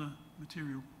itself is not a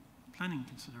material planning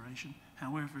consideration.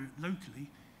 However, locally,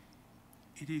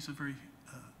 it is a very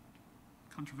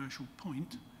controversial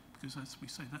point because, as we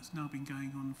say, that's now been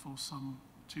going on for some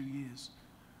 2 years.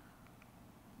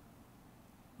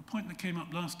 The point that came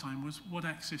up last time was what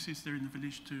access is there in the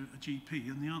village to a GP,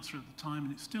 and the answer at the time,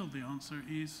 and it's still the answer,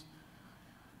 is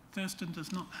Thurston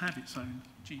does not have its own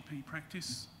GP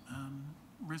practice.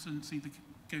 Residents either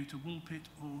go to Woolpit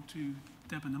or to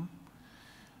Debenham,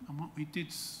 and what we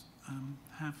did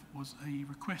have was a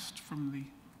request from the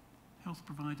health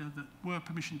provider that were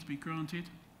permission to be granted,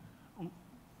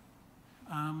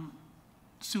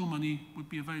 still money would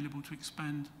be available to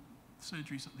expand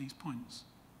surgeries at these points.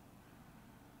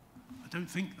 I don't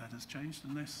think that has changed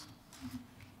unless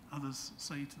others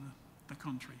say to the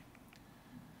contrary.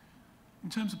 In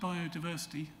terms of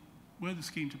biodiversity, were the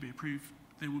scheme to be approved,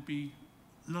 there would be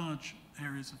large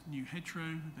areas of new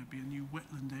hedgerow, there would be a new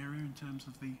wetland area in terms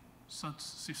of the suds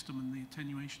system and the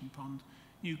attenuation pond,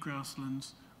 new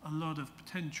grasslands, a lot of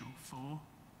potential for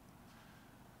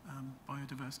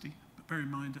biodiversity. But bear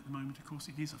in mind at the moment, of course,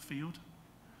 it is a field.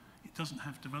 It doesn't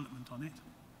have development on it.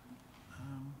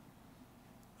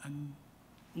 And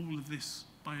all of this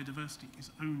biodiversity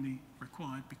is only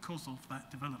required because of that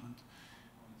development.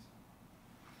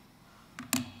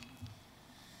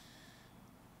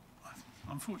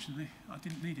 Unfortunately, I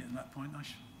didn't need it at that point.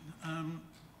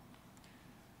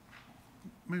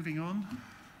 Moving on.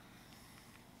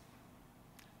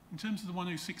 In terms of the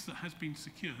 106 that has been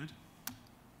secured,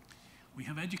 we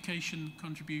have education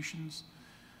contributions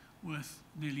worth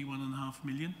nearly £1.5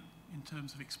 million in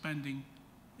terms of expanding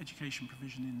education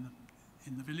provision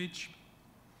in the village.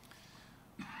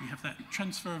 We have that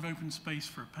transfer of open space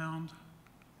for £1.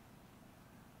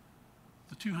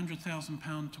 The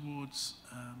 £200,000 towards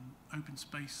open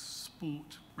space,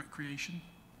 sport, recreation.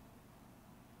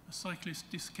 A cyclist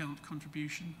discount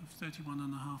contribution of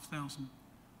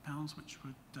 £31,500, which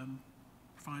would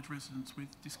provide residents with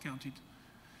discounted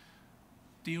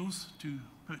deals to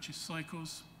purchase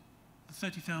cycles. The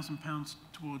 £30,000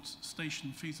 towards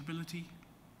station feasibility.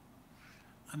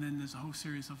 And then there's a whole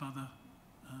series of other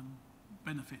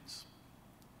benefits.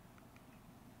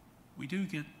 We do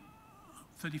get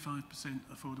 35%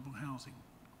 affordable housing.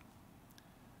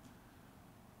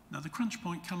 Now the crunch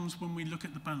point comes when we look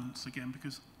at the balance again,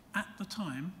 because at the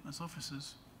time, as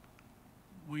officers,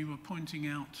 we were pointing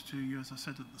out to you, as I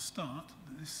said at the start,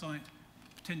 that this site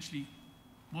potentially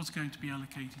was going to be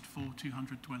allocated for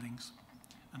 200 dwellings,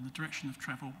 and the direction of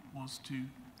travel was to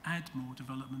add more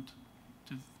development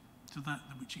to that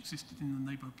which existed in the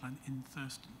neighbourhood plan in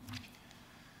Thurston.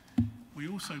 We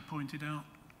also pointed out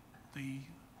the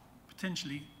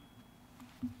potentially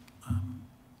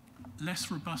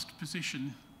less robust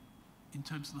position in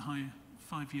terms of the high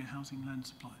 5-year housing land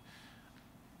supply.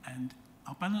 And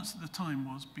our balance at the time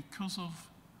was, because of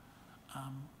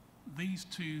these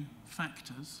two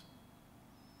factors,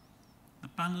 the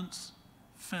balance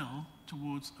fell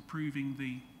towards approving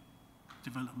the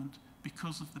development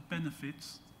because of the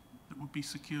benefits that would be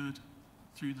secured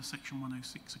through the Section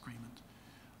 106 agreement.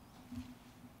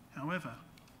 However,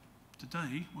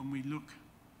 today, when we look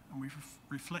and we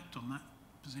reflect on that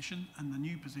position and the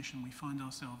new position we find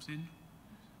ourselves in,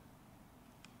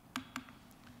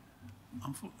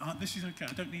 this is okay.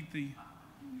 I don't need the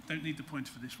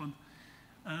pointer for this one.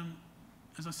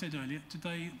 As I said earlier,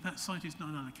 today that site is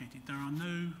not allocated. There are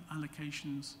no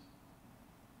allocations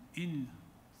in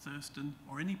Thurston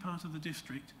or any part of the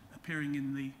district appearing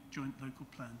in the joint local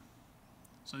plan.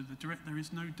 So there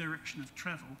is no direction of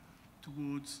travel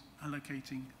towards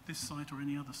allocating this site or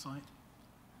any other site?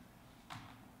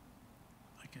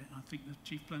 Okay, I think the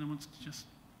Chief Planner wants to just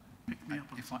pick me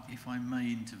up on something. If I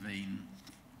may intervene,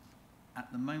 at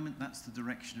the moment that's the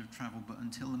direction of travel, but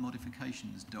until the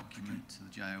modifications document to the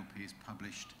JLP is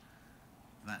published,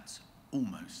 that's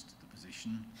almost the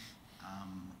position.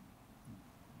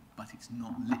 But it's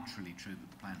not literally true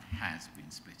that the plan has been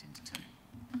split into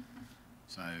two.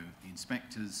 So the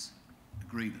inspectors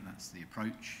agree that that's the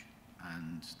approach,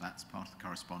 and that's part of the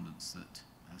correspondence that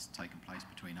has taken place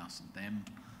between us and them.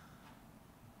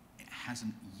 It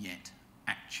hasn't yet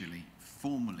actually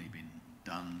formally been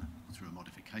done through a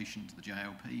modification to the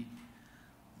JLP.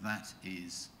 That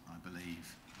is, I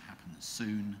believe, happens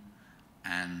soon,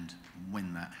 and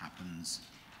when that happens,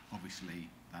 obviously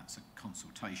that's a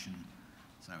consultation,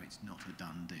 so it's not a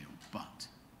done deal. But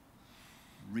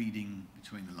reading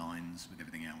between the lines with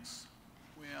everything else,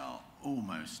 we are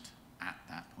almost at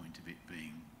that point of it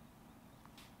being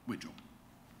withdrawn.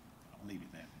 I'll leave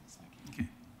it there. Thank you. Okay.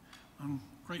 I'm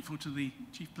grateful to the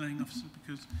Chief Planning Officer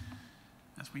because,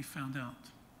 as we found out,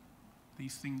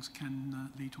 these things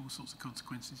can lead to all sorts of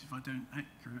consequences if I don't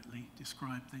accurately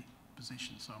describe the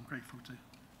position. So I'm grateful to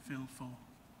Phil for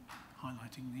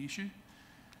highlighting the issue.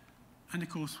 And of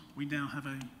course, we now have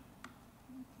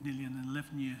nearly an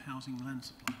 11-year housing land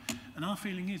supply. And our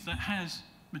feeling is that has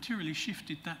materially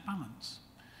shifted that balance.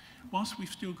 Whilst we've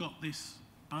still got this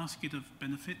basket of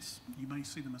benefits, you may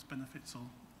see them as benefits or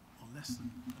less than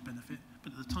a benefit,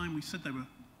 but at the time we said they were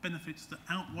benefits that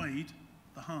outweighed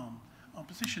the harm. Our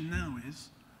position now is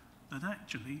that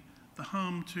actually the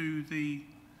harm to the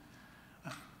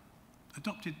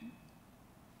adopted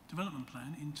development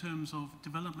plan in terms of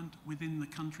development within the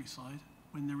countryside,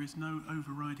 when there is no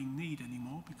overriding need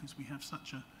anymore because we have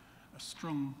such a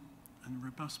strong and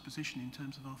robust position in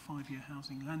terms of our 5-year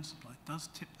housing land supply, does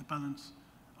tip the balance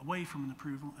away from an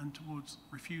approval and towards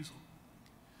refusal.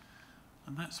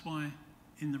 And that's why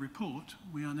in the report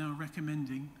we are now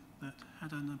recommending that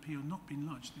had an appeal not been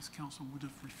lodged, this council would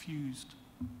have refused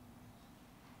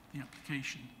the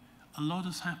application. A lot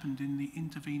has happened in the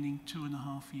intervening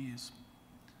 2.5 years,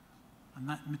 and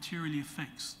that materially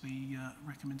affects the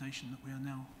recommendation that we are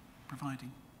now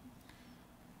providing.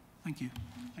 Thank you.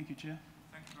 Thank you, Chair.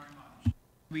 Thank you very much.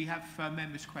 We have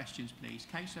members' questions, please.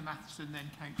 Councillor Matheson,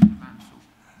 then Councillor Mansell.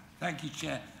 Thank you,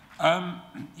 Chair.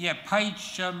 Yeah,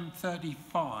 page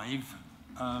 35.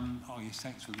 Oh, yes,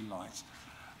 thanks for the lights.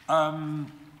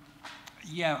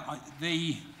 Yeah,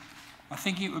 I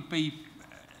think it would be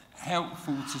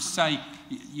helpful to say,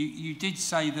 you did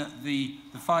say that the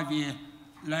 5-year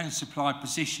land supply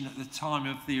position at the time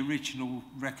of the original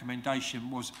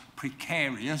recommendation was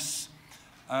precarious.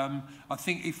 I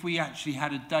think if we actually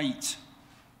had a date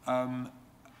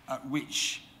at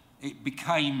which it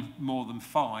became more than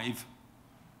 5,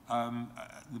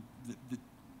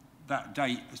 that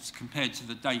date as compared to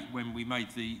the date when we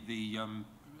made the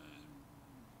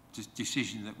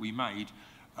decision that we made,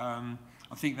 I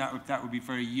think that would be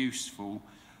very useful.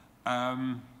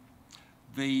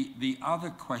 The other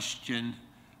question,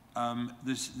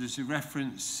 there's a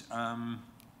reference on,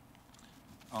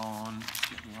 let's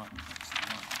get the right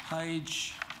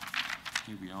page.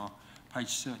 Here we are,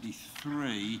 page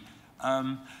 33.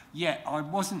 Yeah, I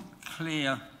wasn't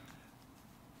clear.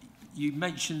 You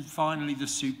mentioned finally the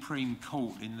Supreme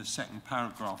Court in the second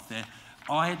paragraph there.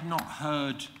 I had not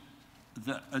heard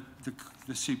that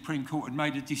the Supreme Court had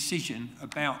made a decision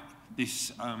about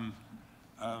this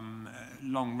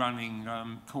long-running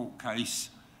court case.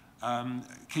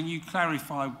 Can you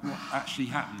clarify what actually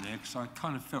happened there? Because I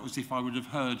kind of felt as if I would have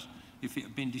heard if it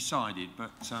had been decided,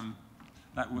 but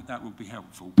that would be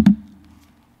helpful.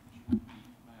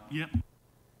 Yep.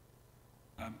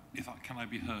 Can I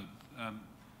be heard?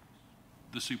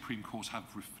 The Supreme Court have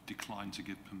declined to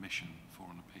give permission for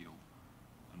an appeal,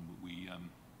 and we. I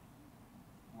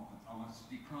was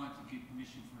declined to give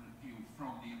permission for an appeal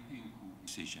from the appeal court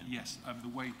decision. Yes, the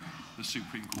way the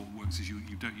Supreme Court works is you're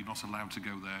not allowed to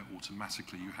go there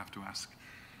automatically. You have to ask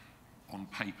on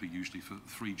paper, usually, for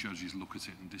 3 judges look at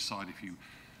it and decide if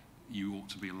you ought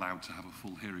to be allowed to have a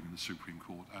full hearing in the Supreme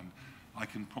Court. And I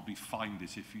can probably find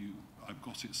it if I've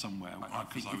got it somewhere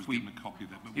because I was given a copy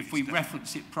of it. But if we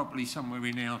reference it properly somewhere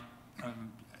in our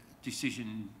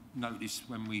decision notice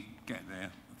when we get there,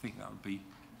 I think that would be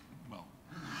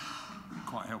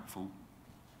quite helpful.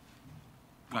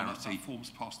 Well, that forms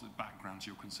part of the background to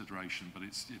your consideration, but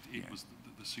it was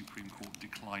the Supreme Court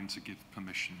declined to give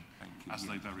permission, as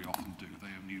they very often do.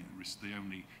 They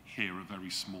only hear a very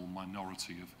small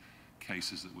minority of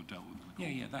cases that were dealt with in the court.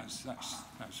 Yeah,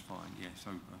 that's fine. Yeah,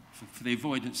 so for the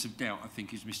avoidance of doubt, I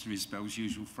think is Mr. Isbell's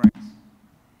usual phrase.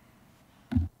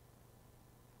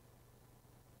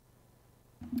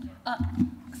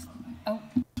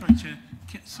 Sorry, Chair.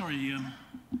 Sorry,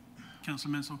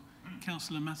 Councillor Menzel.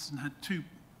 Councillor Matheson had two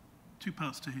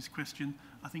parts to his question.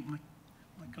 I think my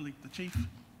colleague, the Chief,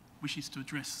 wishes to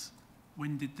address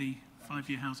when did the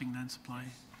 5-year housing land supply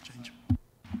change?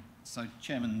 So,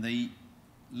 Chairman, the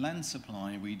land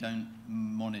supply we don't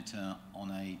monitor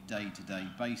on a day-to-day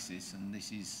basis, and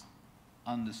this is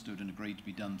understood and agreed to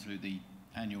be done through the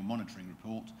annual monitoring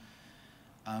report.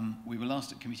 We were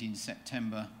last at committee in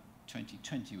September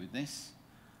 2020 with this.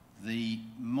 The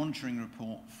monitoring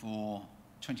report for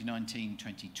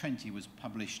 2019-2020 was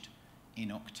published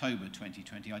in October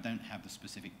 2020. I don't have the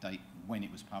specific date when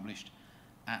it was published.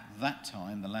 At that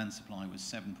time, the land supply was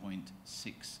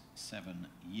 7.67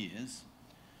 years.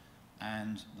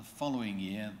 And the following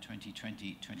year,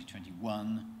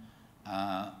 2020-2021,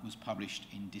 was published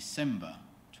in December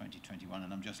 2021.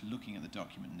 And I'm just looking at the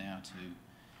document now to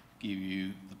give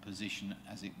you the position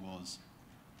as it was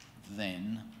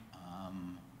then,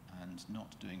 and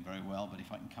not doing very well, but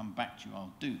if I can come back to you,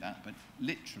 I'll do that. But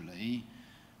literally,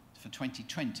 for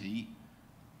 2020,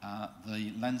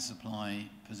 the land supply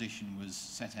position was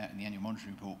set out in the annual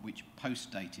monitoring report, which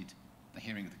post-dated the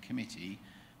hearing of the committee,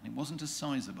 and it wasn't as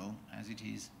sizable as it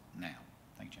is now.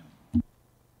 Thank you, Chairman.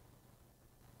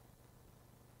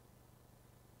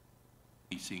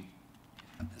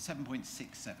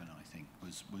 7.67, I think,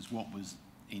 was what was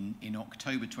in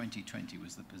October 2020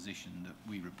 was the position that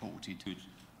we reported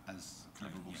as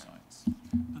livable sites.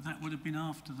 But that would have been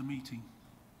after the meeting.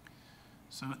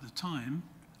 So at the time,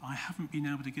 I haven't been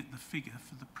able to get the figure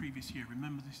for the previous year.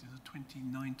 Remember, this is a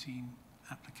 2019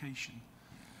 application.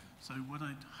 So what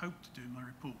I'd hoped to do in my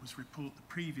report was report the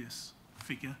previous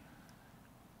figure.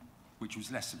 Which was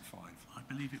less than 5. I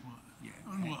believe it was. Yeah.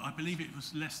 Well, I believe it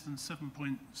was less than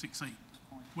 7.68.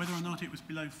 Whether or not it was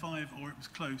below 5 or it was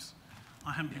close,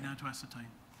 I haven't been able to ascertain.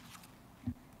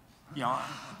 Yeah, I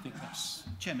think that's...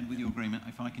 Chairman, with your agreement,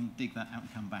 if I can dig that out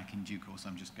and come back in due course,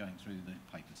 I'm just going through the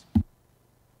papers.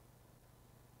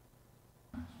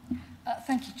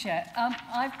 Thank you, Chair.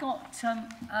 I've got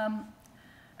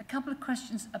a couple of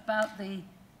questions about the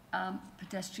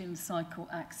pedestrian cycle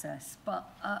access, but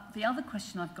the other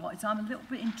question I've got is I'm a little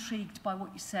bit intrigued by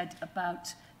what you said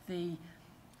about the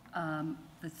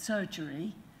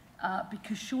surgery,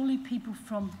 because surely people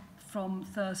from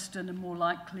Thurston are more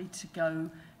likely to go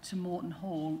to Morton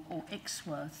Hall or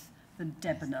Ixworth than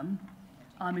Debenham.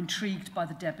 I'm intrigued by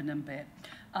the Debenham bit.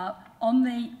 On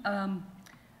the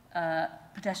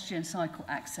pedestrian cycle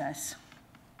access,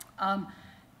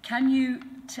 can you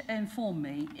inform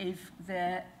me if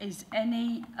there is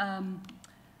any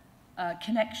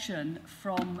connection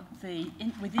from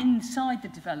inside the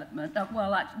development,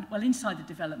 inside the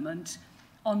development,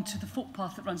 onto the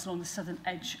footpath that runs along the southern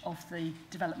edge of the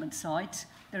development site?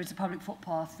 There is a public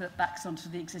footpath that backs onto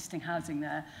the existing housing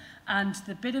there, and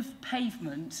the bit of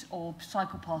pavement or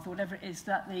cycle path or whatever it is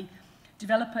that the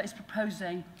developer is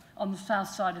proposing on the south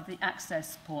side of the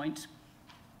access point,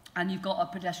 and you've got a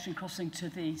pedestrian crossing to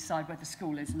the side where the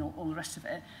school is and all the rest of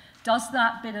it. Does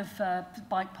that bit of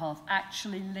bike path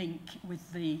actually link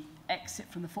with the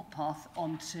exit from the footpath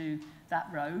onto that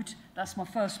road? That's my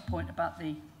first point about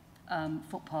the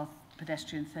footpath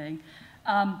pedestrian thing.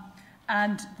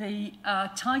 And the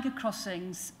tiger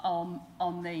crossings on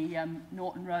the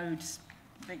Norton Road,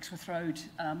 Bixworth Road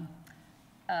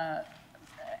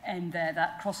end there,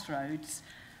 that crossroads,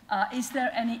 is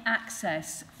there any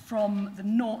access from the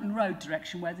Norton Road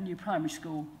direction where the new primary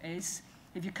school is?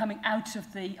 If you're coming out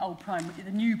of the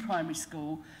new primary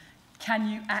school, can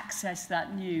you access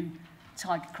that new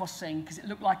tiger crossing? Because it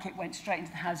looked like it went straight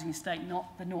into the housing estate,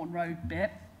 not the Norton Road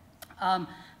bit. And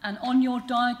on your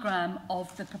diagram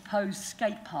of the proposed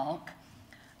skate park,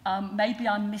 maybe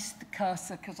I missed the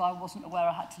cursor because I wasn't aware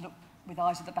I had to look with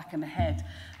eyes at the back of my head.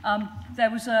 There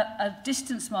was a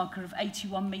distance marker of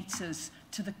 81 metres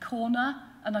to the corner,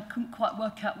 and I couldn't quite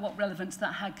work out what relevance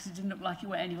that had because it didn't look like it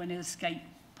went anywhere near the skate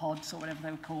pods or whatever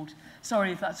they were called.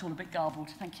 Sorry if that's all a bit garbled.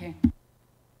 Thank you.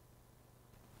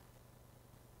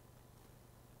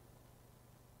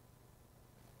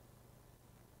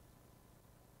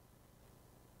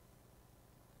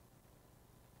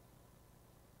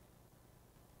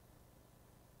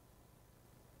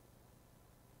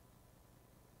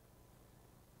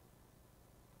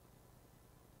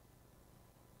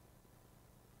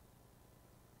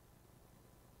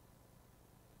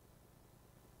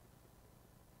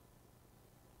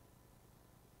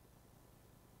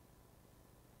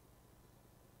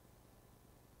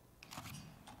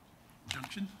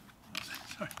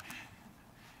 Sorry.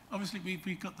 Obviously,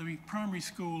 we've got the primary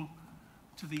school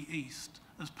to the east.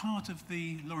 As part of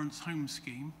the Lawrence Home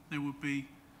scheme, there will be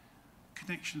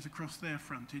connections across their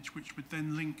frontage, which would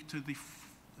then link to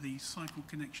the cycle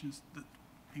connections that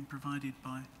have been provided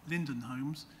by Linden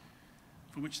Homes,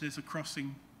 for which there's a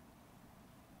crossing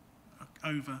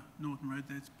over Norton Road.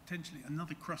 There's potentially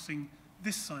another crossing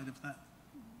this side of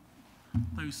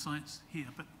those sites here.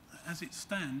 But as it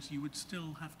stands, you would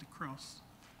still have to cross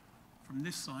from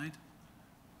this side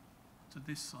to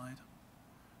this side.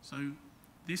 So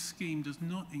this scheme does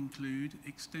not include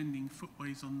extending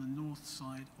footways on the north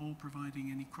side or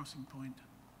providing any crossing point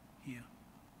here.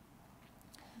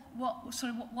 What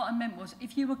I meant was,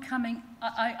 if you were coming,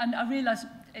 I realise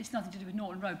it's nothing to do with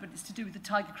Norton Road, but it's to do with the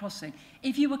Tiger Crossing.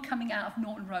 If you were coming out of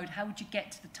Norton Road, how would you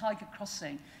get to the Tiger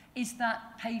Crossing? Is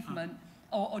that pavement,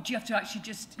 or do you have to actually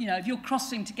just, you know, if you're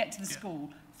crossing to get to the school,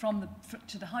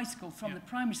 to the high school from the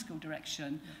primary school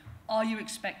direction, are you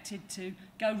expected to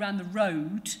go around the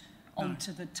road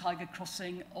onto the Tiger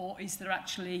Crossing, or is there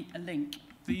actually a link?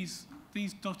 These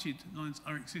dotted lines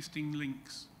are existing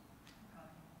links.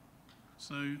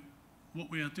 So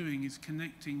what we are doing is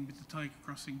connecting with the Tiger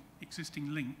Crossing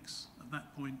existing links at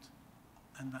that point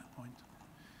and that point.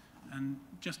 And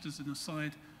just as an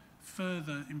aside,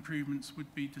 further improvements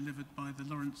would be delivered by the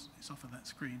Lawrence, it's off of that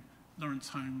screen, Lawrence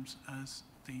Homes, as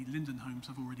the Linden Homes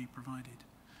have already provided.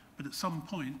 But at some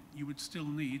point you would still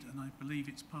need, and I believe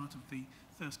it's part of the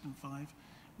Thurston 5,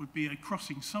 would be a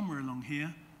crossing somewhere along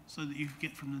here so that you could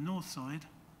get from the north side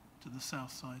to the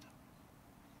south side.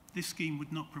 This scheme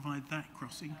would not provide that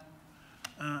crossing.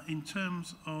 In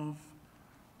terms of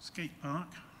skate park,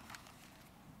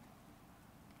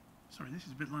 sorry, this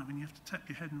is a bit like when you have to tap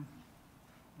your head and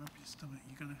rub your stomach.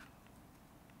 You've got to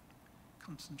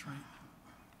concentrate.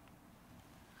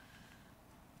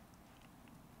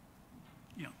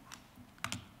 Yeah.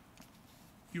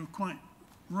 You're quite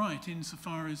right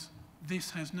insofar as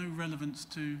this has no relevance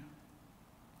to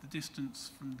the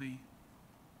distance from the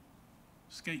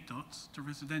skate dots to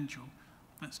residential.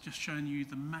 That's just showing you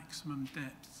the maximum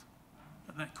depth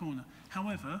at that corner.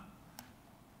 However,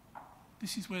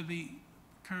 this is where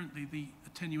currently the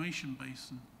attenuation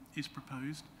basin is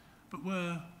proposed, but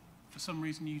were for some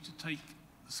reason you to take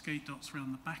the skate dots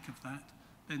around the back of that,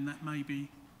 then that may be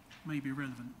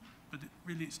relevant. But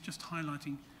it's just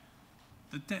highlighting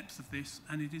the depth of this,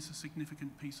 and it is a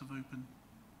significant piece of open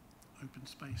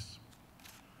space.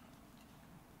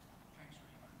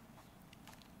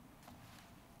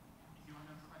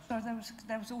 So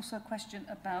there was also a question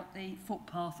about the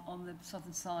footpath on the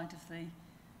southern side of the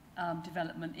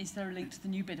development. Is there a link to the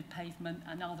new bit of pavement,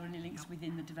 and are there any links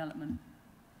within the development?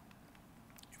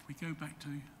 If we go back to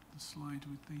the slide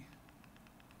with the...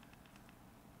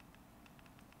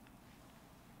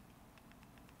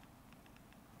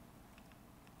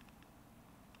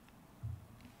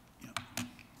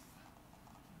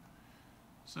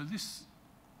 So this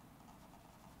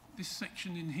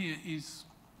section in here is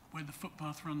where the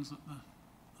footpath runs at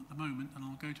the moment, and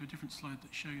I'll go to a different slide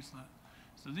that shows that.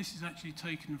 So this is actually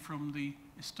taken from the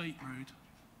estate road.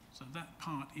 So that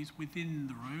part is within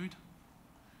the road.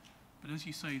 But as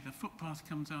you say, the footpath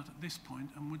comes out at this point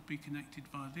and would be connected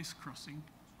via this crossing.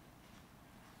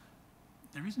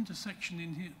 There isn't a section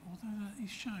in here, although that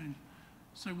is shown.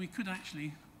 So we could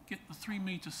actually get the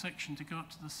 3-metre section to go up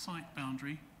to the site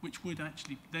boundary, which would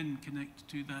actually then connect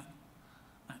to that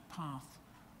path.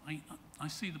 I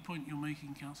see the point you're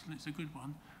making, Councillor, it's a good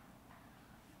one.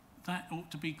 That ought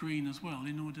to be green as well,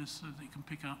 in order so they can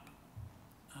pick up.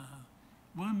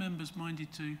 Were members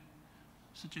minded to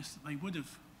suggest that they would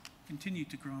have continued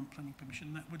to grant planning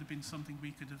permission, that would have been something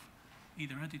we could have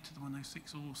either added to the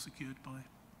 106 or secured by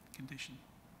condition.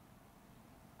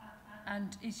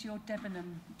 And is your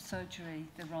Debenham surgery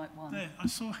the right one? There, I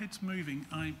saw heads moving.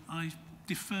 I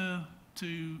defer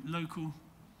to local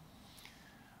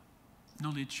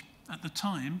knowledge. At the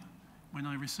time, when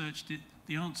I researched it,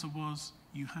 the answer was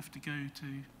you have to go to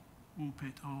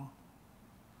Woolpit or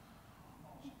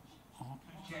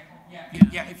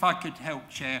Yeah, if I could help,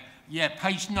 Chair. Yeah,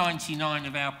 page 99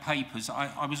 of our papers.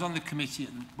 I was on the committee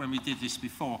when we did this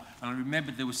before, and I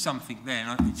remembered there was something there.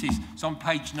 And it's on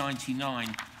page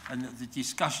 99, and the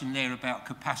discussion there about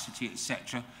capacity,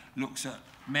 etc., looks at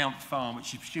Mount Farm,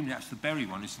 which is presumably that's the Bury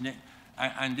one, isn't it?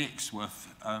 And Ixworth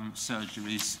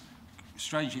surgeries.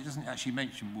 Strangely, it doesn't actually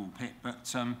mention Woolpit, but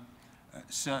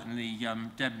certainly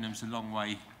Debenham's a long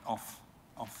way off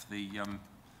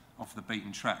the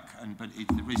beaten track, but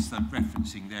there is some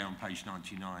referencing there on page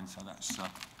 99, so that's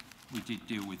we did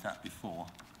deal with that before.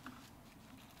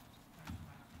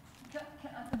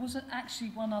 There was actually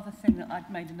one other thing that I'd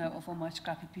made a note of on my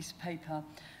scrappy piece of paper.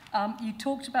 You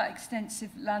talked about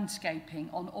extensive landscaping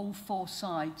on all 4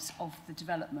 sides of the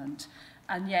development,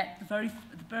 And yet, the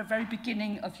very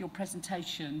beginning of your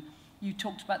presentation, you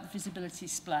talked about the visibility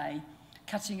display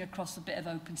cutting across a bit of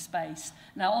open space.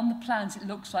 Now, on the plans, it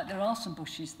looks like there are some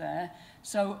bushes there.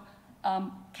 So,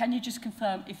 can you just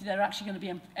confirm if there are actually going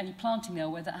to be any planting there,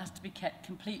 where that has to be kept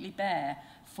completely bare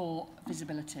for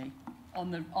visibility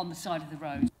on the side of the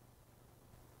road?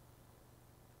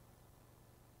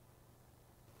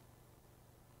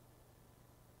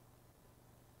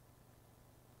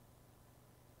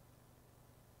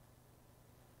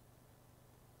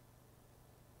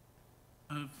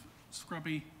 Of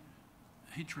scrubby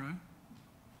hedgerow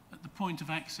at the point of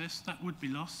access, that would be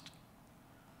lost.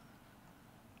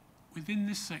 Within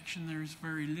this section there is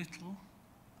very little.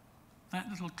 That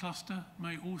little cluster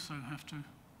may also have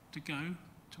to go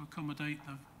to accommodate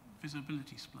the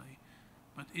visibility display.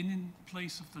 But in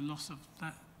place of the loss of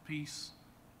that piece,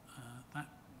 that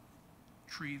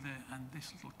tree there and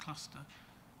this little cluster,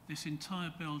 this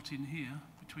entire belt in here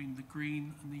between the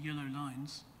green and the yellow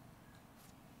lines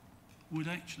would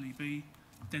actually be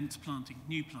dense planting,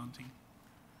 new planting.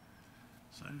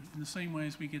 So in the same way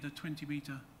as we get a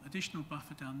 20-metre additional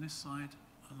buffer down this side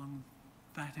along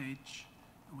that edge,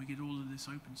 and we get all of this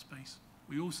open space,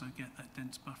 we also get that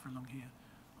dense buffer along here.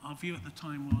 Our view at the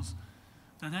time was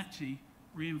that actually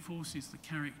reinforces the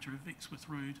character of Vicksworth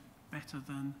Road better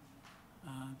than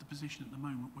the position at the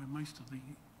moment, where most of the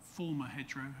former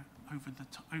hedgerow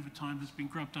over time has been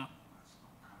grubbed up.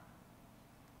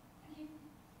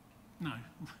 No.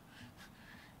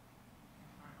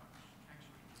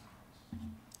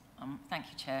 Thank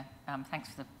you, Chair. Thanks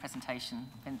for the presentation,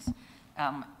 Vince.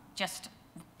 Just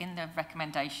in the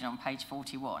recommendation on page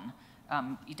 41,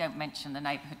 you don't mention the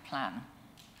neighbourhood plan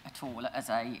at all as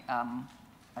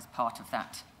part of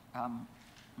that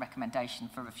recommendation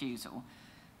for refusal.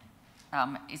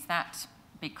 Is that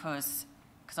because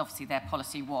obviously their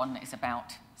policy 1 is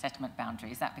about settlement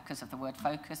boundary, is that because of the word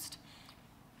focused,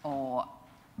 or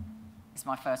is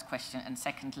my first question? And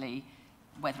secondly,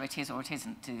 whether it is or it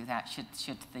isn't do that,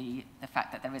 should the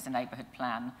fact that there is a neighbourhood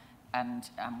plan and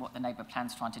what the neighbourhood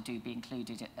plan's trying to do be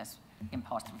included as in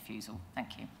part of the refusal?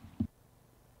 Thank you.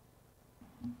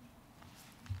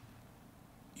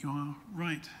 You are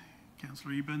right,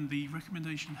 Councillor Eburn. The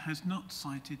recommendation has not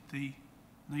cited the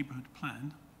neighbourhood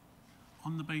plan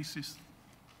on the basis,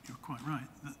 you're quite right,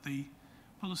 that the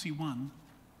policy 1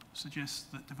 suggests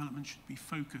that development should be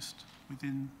focused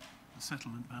within the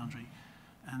settlement boundary,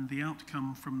 and the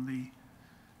outcome from the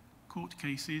court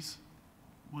cases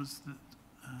was that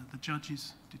the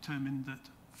judges determined that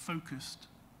focused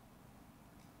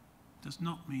does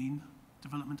not mean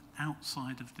development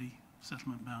outside of the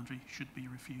settlement boundary should be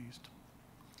refused.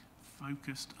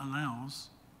 Focused allows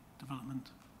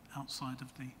development outside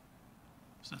of the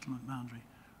settlement boundary.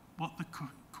 What the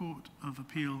Court of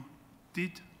Appeal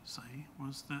did say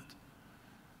was that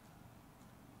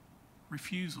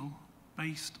refusal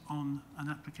based on an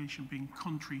application being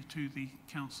contrary to the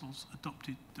council's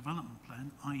adopted development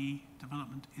plan, i.e.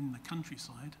 development in the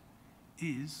countryside,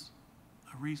 is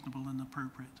a reasonable and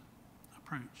appropriate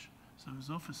approach. So as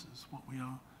officers, what we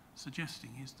are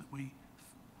suggesting is that we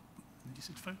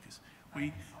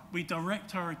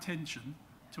direct our attention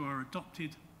to our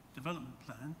adopted development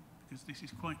plan, because this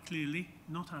is quite clearly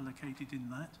not allocated in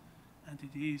that, and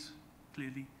it is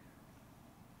clearly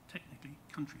technically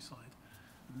countryside.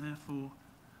 And therefore,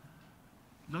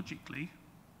 logically,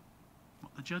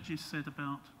 what the judges said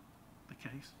about the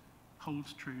case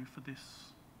holds true for this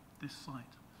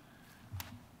site.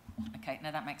 Okay,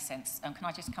 no, that makes sense. Can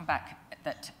I just come back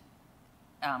that,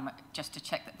 just to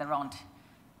check that there aren't,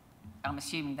 I'm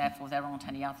assuming therefore there aren't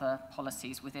any other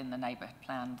policies within the neighbourhood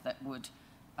plan that would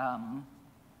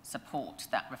support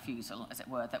that refusal, as it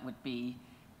were, that would be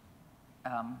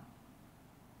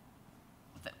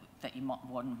that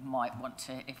one might want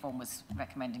to, if one was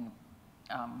recommending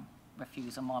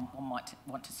refusal, one might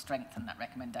want to strengthen that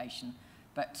recommendation.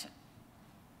 But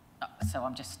so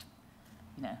I'm just,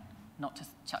 not to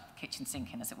chuck the kitchen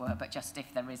sink in, as it were, but just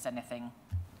if there is anything,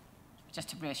 just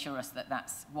to reassure us that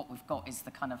that's what we've got is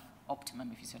the kind of optimum,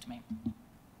 if you see what I mean.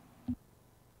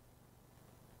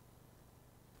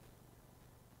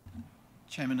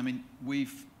 Chairman,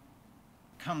 we've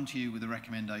come to you with a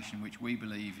recommendation which we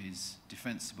believe is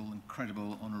defensible and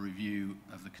credible on a review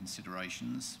of the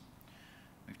considerations.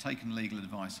 We've taken legal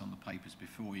advice on the papers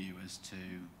before you as to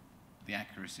the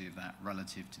accuracy of that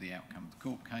relative to the outcome of the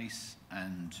court case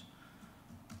and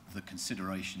the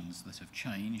considerations that have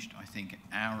changed. I think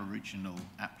our original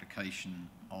application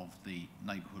of the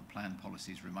neighbourhood plan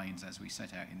policies remains as we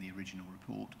set out in the original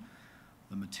report.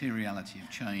 The materiality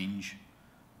of change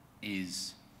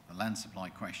is a land supply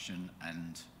question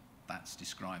and that's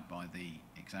described by the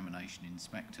examination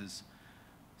inspectors.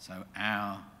 So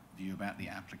our view about the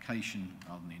application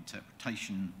rather than the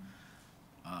interpretation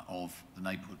of the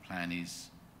neighbourhood plan is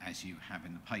as you have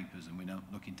in the papers, and we're not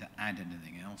looking to add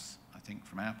anything else. I think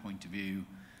from our point of view,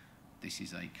 this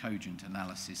is a cogent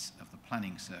analysis of the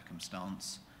planning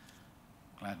circumstance.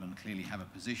 Gladman clearly have a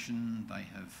position. They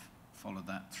have followed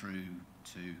that through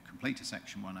to complete a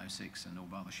section 106, and all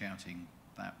bar the shouting,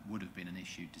 that would have been an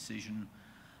issued decision.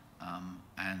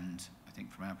 And I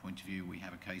think from our point of view, we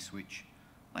have a case which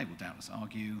they will doubtless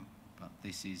argue, but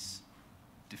this is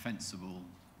defensible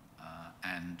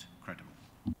and credible.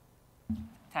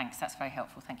 Thanks, that's very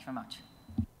helpful. Thank you very much.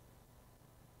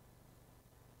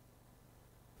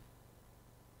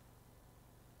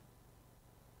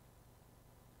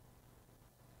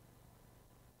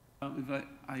 We've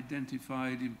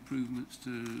identified improvements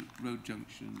to road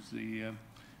junctions, the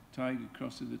Tiger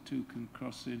crossing, the Toucan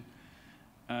crossing,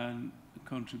 and a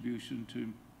contribution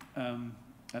to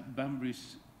at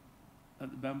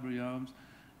the Banbury Arms,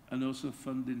 and also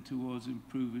funding towards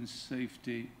improving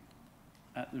safety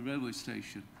at the railway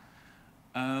station.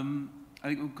 I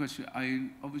think one question,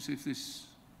 obviously if this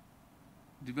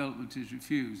development is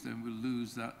refused, then we'll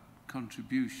lose that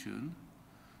contribution.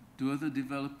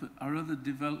 Are other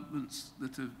developments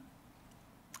that are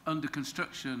under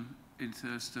construction in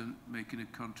Thurston making a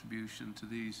contribution to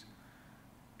these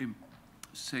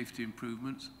safety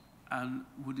improvements? And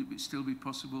would it still be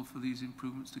possible for these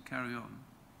improvements to carry on?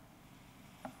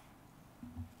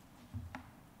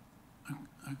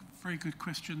 A very good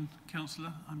question,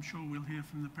 Councillor. I'm sure we'll hear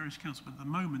from the Parish Council, but at the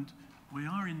moment we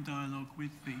are in dialogue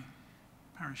with the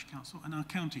Parish Council and our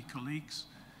county colleagues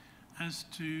as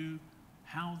to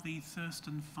how the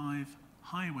Thurston 5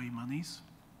 highway monies,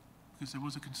 because there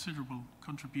was a considerable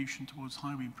contribution towards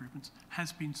highway improvements,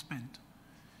 has been spent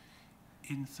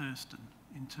in Thurston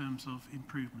in terms of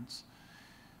improvements.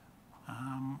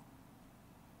 I'm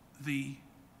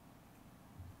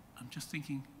just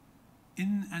thinking,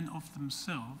 in and of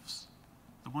themselves,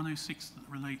 the 106 that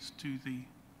relates to the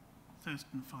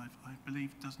Thurston 5, I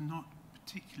believe, does not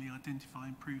particularly identify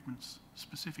improvements,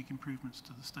 specific improvements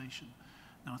to the station.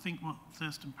 Now, I think what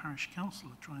Thurston Parish Council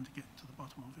are trying to get to the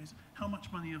bottom of is how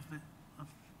much money of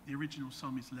the original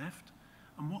sum is left,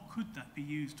 and what could that be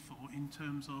used for in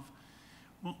terms of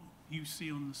what you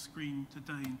see on the screen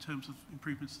today in terms of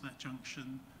improvements to that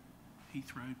junction,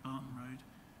 Heath Road, Barton Road,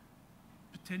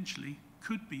 potentially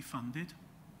could be funded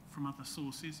from other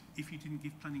sources if you didn't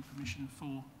give planning permission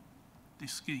for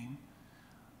this scheme.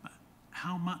 But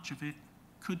how much of it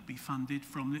could be funded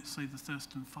from, let's say, the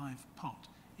Thurston 5 pot?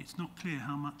 It's not clear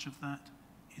how much of that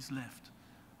is left.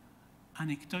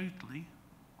 Anecdotally,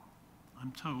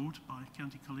 I'm told by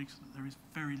county colleagues that there is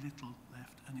very little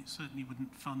left, and it certainly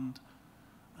wouldn't fund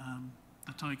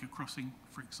the Tiger crossing,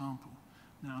 for example.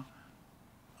 Now,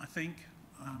 I think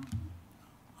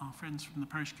our friends from the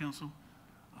Parish Council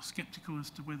are sceptical as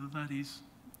to whether that is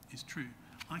true.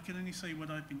 I can only say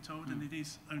what I've been told, and it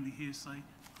is only hearsay.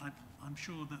 I'm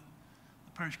sure that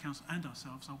the Parish Council and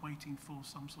ourselves are waiting for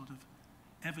some sort of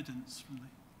evidence from the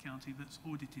county that's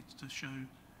audited to show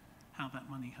how that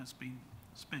money has been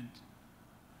spent.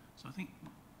 So I think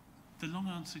the long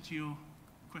answer to your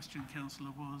question,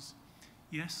 Councillor, was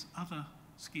yes, other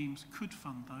schemes could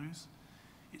fund those.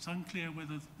 It's unclear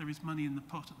whether there is money in the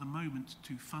pot at the moment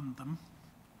to fund them,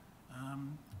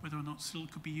 whether or not SIL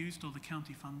could be used or the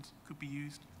county funds could be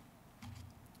used,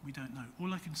 we don't know.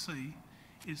 All I can say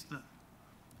is that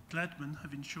Gladman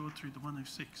have ensured through the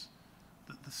 106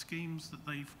 that the schemes that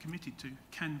they've committed to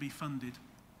can be funded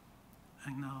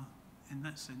and are, in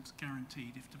that sense,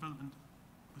 guaranteed. If development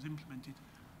was implemented,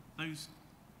 those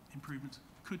improvements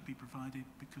could be provided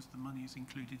because the money is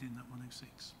included in that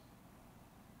 106.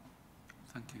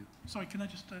 Thank you. Sorry, can I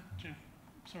just, Jeff?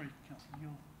 Sorry, Councillor,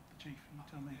 you're the chief, you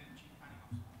tell me.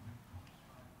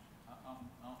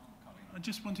 I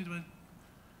just wanted to add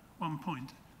one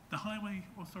point. The Highway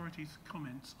Authority's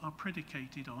comments are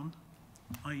predicated on,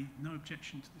 i.e. no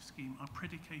objection to the scheme, are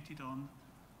predicated on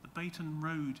the Bayton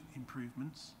Road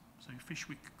improvements, so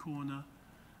Fishwick Corner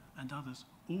and others,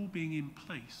 all being in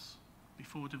place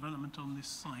before development on this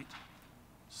site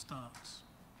starts.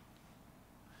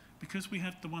 Because we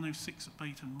have the 106 at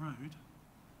Bayton Road,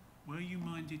 were you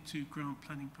minded to grant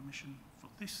planning permission for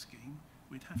this scheme,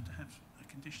 we'd have to have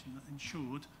a condition that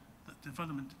ensured that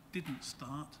development didn't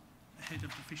start ahead of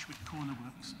the Fishwick Corner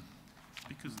works,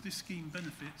 because this scheme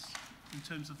benefits in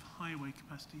terms of highway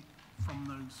capacity from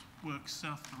those works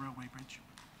south of the railway bridge.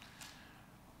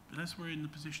 But as we're in the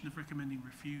position of recommending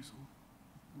refusal,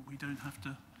 we don't have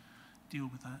to deal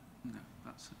with that. No,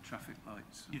 that's the traffic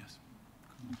lights. Yes.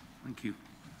 Thank you.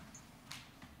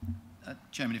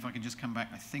 Chairman, if I can just come back,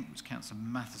 I think it was Councillor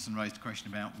Matheson raised a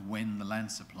question about when the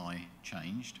land supply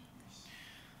changed.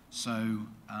 So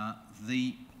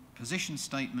the position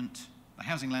statement, the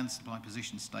housing land supply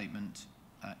position statement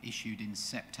issued in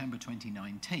September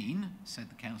 2019 said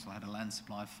the council had a land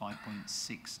supply of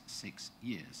 5.66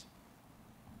 years.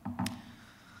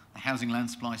 The housing land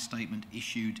supply statement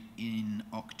issued in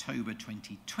October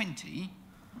 2020,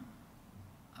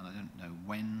 and I don't know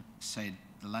when, said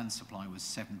the land supply was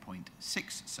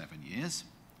 7.67 years,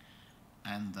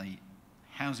 and the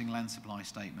housing land supply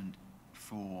statement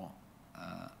for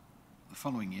the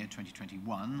following year,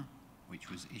 2021, which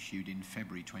was issued in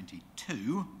February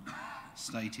 22,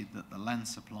 stated that the land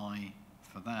supply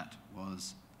for that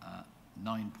was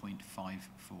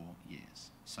 9.54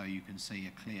 years. So you can see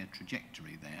a clear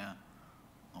trajectory there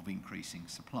of increasing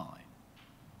supply.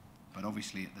 But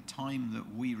obviously at the time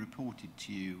that we reported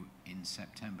to you in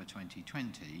September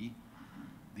 2020,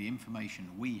 the information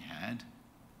we had,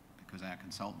 because our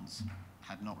consultants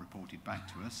had not reported back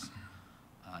to us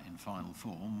in final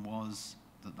form, was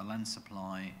that the land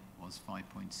supply was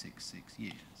 5.66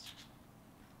 years.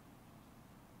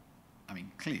 I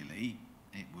mean, clearly,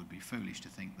 it would be foolish to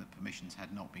think that permissions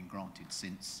had not been granted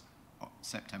since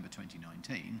September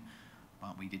 2019,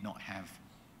 but we did not have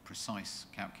precise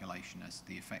calculation as to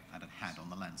the effect that it had on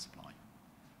the land supply.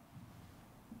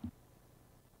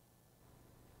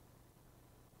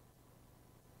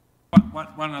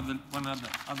 One other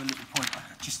little point.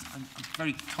 I'm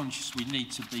very conscious we need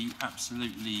to be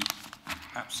absolutely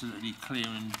clear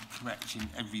and correct in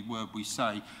every word we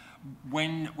say.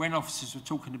 When officers were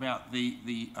talking about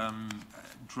the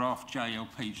draft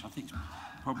JLP, which I think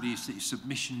probably is the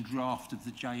submission draft of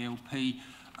the JLP,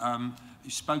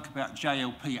 you spoke about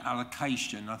JLP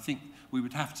allocation. I think we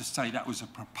would have to say that was a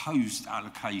proposed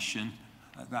allocation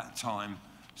at that time.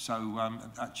 So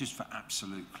just for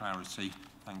absolute clarity,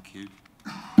 thank you.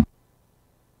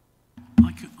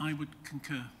 I would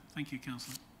concur. Thank you,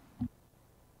 Councillor.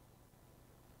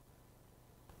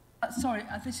 Sorry,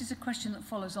 this is a question that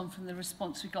follows on from the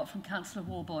response we got from Councillor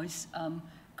Warboy's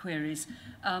queries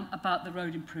about the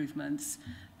road improvements.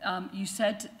 You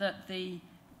said that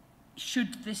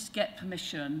should this get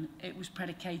permission, it was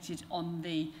predicated on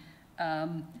the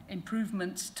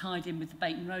improvements tied in with the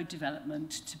Baton Road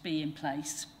development to be in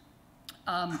place.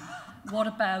 What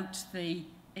about the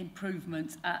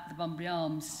improvements at the Bunbury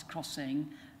Arms crossing?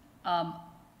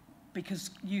 Because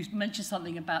you mentioned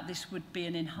something about this would be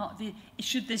an enhanced...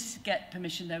 Should this get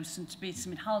permission, there was to be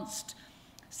some enhanced,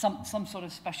 some sort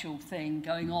of special thing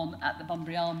going on at the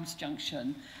Bunbury Arms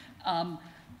junction.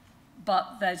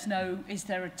 But there's no... Is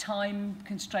there a time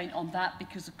constraint on that?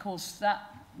 Because, of course, that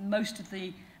most of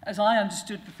the... As I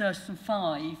understood, the Thurston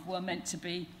 5 were meant to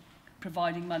be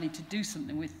providing money to do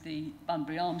something with the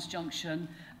Bunbury Arms junction,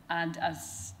 and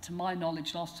as to my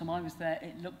knowledge, last time I was there,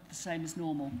 it looked the same as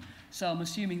normal. So I'm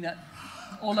assuming that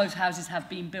all those houses have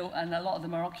been built and a lot of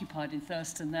them are occupied in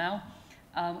Thurston now.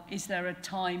 Is there a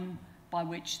time by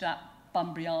which that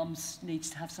Bunbury Arms needs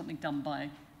to have something done by?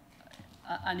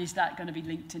 And is that going to be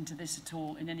linked into this at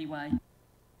all in any way?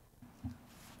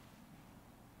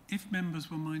 If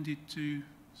members were minded to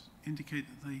indicate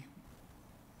that they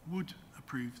would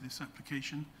approve this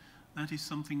application, that is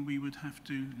something we would have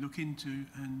to look into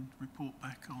and report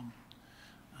back on.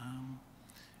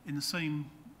 In the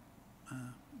same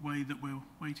way that we're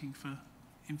waiting for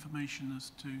information as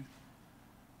to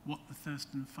what the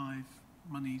Thurston 5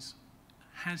 monies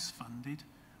has funded,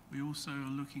 we also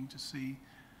are looking to see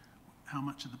how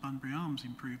much of the Bunbury Arms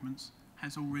improvements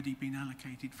has already been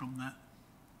allocated from that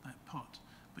pot.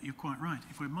 But you're quite right.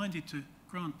 If we're minded to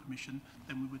grant permission,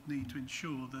 then we would need to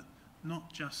ensure that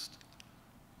not just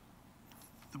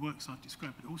the works I've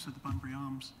described, but also the Bunbury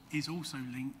Arms is also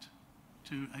linked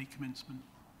to a commencement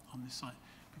on this site.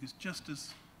 Because just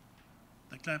as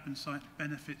the Gladman site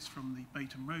benefits from the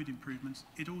Baton Road improvements,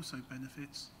 it also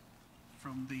benefits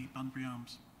from the Bunbury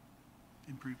Arms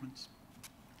improvements.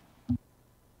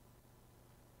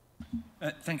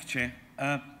 Thank you, Chair.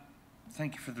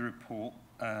 Thank you for the report.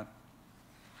 I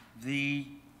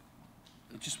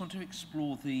just want to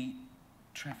explore the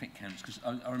traffic counts, because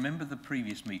I remember the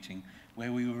previous meeting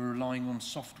where we were relying on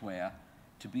software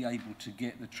to be able to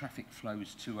get the traffic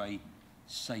flows to a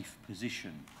safe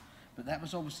position. But that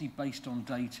was obviously based on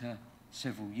data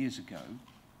several years ago.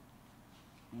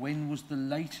 When was the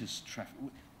latest traffic?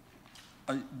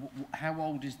 How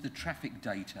old is the traffic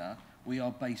data we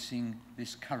are basing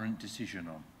this current decision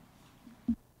on?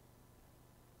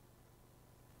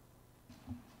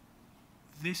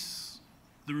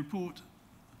 The report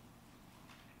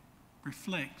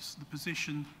reflects the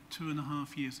position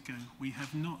 2.5 years ago. We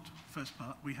have not, first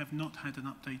part, we have not had an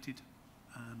updated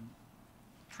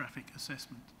traffic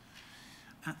assessment.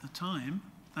 At the time,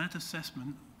 that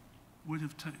assessment would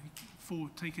have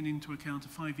taken into account a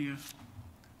 5-year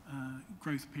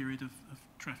growth period of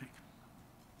traffic.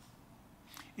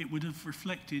 It would have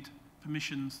reflected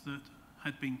permissions that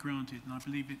had been granted, and I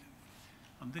believe it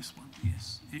on this one,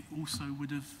 yes. It also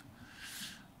would have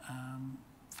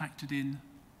factored in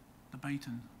the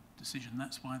Bayton decision.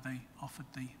 That's why they offered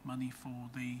the money for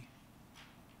the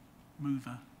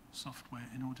mover software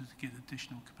in order to get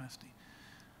additional capacity.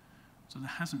 So there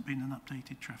hasn't been an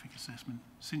updated traffic assessment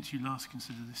since you last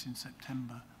considered this in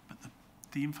September, but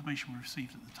the information we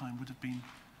received at the time would have been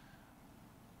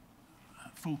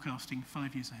forecasting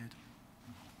 5 years ahead.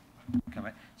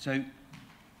 Okay, so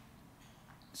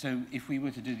if we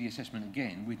were to do the assessment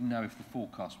again, we'd know if the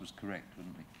forecast was correct,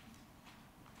 wouldn't we?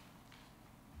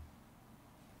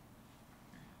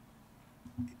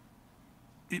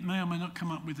 It may or may not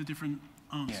come up with a different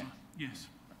answer, yes.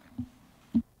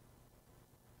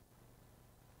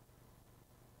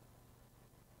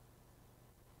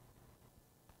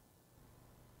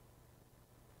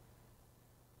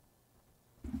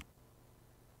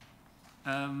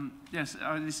 Yes,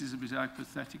 this is a bit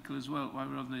hypothetical as well, while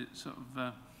we're on the sort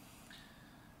of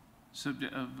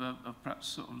subject of perhaps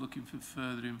sort of looking for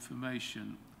further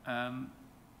information. I'm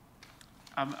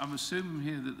assuming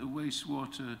here that the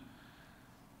wastewater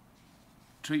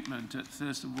treatment at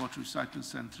Thurston Water Recycling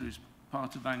Centre is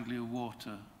part of Anglia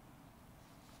Water,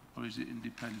 or is it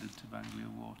independent of Anglia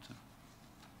Water?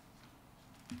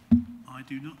 I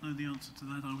do not know the answer to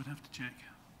that. I would have to check.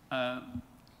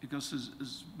 Because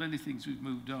as many things we've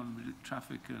moved on with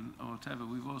traffic and or whatever,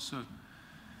 we've also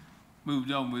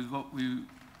moved on with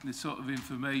the sort of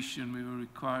information we were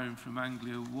requiring from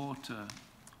Anglia Water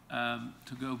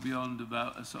to go beyond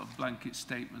about a sort of blanket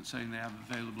statement saying they have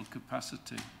available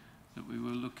capacity, that we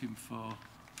were looking for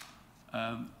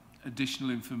additional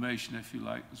information, if you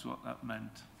like, is what that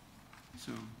meant.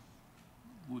 So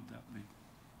would that be?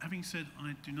 Having said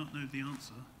I do not know the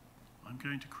answer, I'm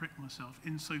going to correct myself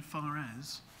insofar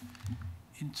as,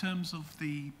 in terms of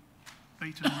the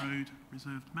Bayton Road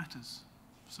Reserved Matters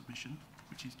submission,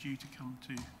 which is due to come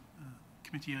to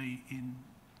Committee A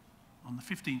on the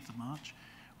 15th of March,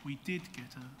 we did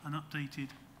get an updated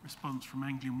response from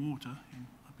Anglian Water in,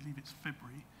 I believe it's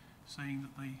February, saying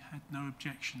that they had no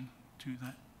objection to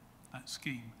that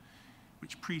scheme,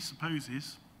 which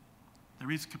presupposes there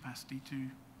is capacity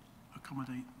to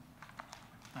accommodate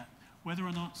that. Whether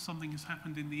or not something has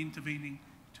happened in the intervening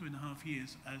 2.5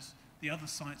 years as the other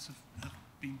sites have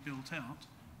been built out,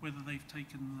 whether they've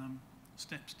taken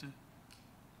steps to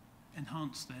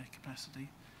enhance their capacity.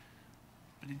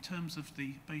 But in terms of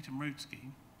the Bayton Road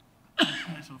scheme,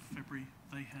 as of February,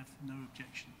 they have no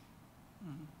objection.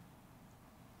 Mm-hmm.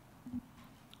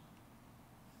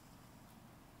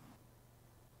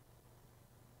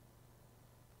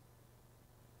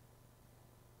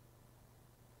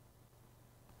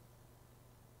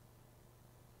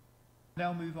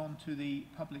 Now move on to the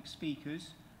public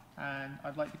speakers, and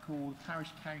I'd like to call the Parish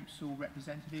Council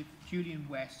representative, Julian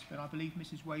West, and I believe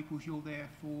Mrs. Waples, you're there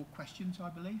for questions, I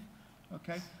believe.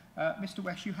 Okay. Mr.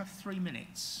 West, you have 3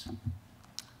 minutes.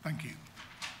 Thank you.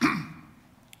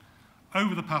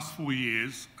 Over the past 4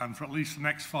 years, and for at least the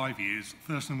next 5 years,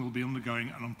 Thurston will be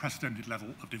undergoing an unprecedented level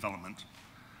of development.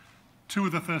 2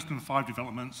 of the Thurston 5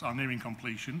 developments are nearing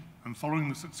completion, and following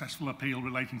the successful appeal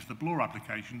relating to the Bloor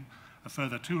application, a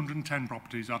further 210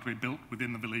 properties are to be built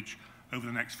within the village over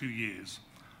the next few years,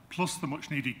 plus the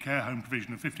much-needed care home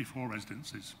provision of 54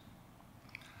 residences.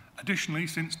 Additionally,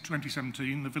 since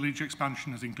 2017, the village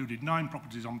expansion has included 9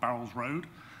 properties on Barrels Road,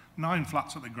 9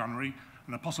 flats at the Granary,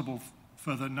 and a possible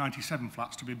further 97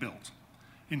 flats to be built.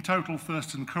 In total,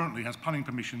 Thurston currently has planning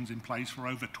permissions in place for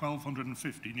over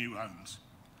 1,250 new homes.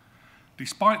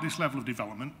 Despite this level of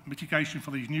development, mitigation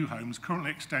for these new homes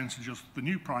currently extends to just the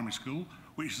new primary school,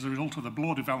 which as a result of the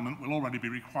Bloor development will already be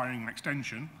requiring an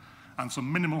extension, and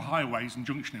some minimal highways and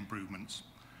junction improvements.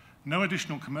 No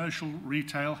additional commercial,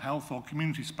 retail, health or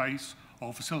community space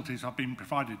or facilities have been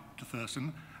provided to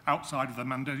Thurston outside of the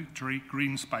mandatory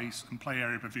green space and play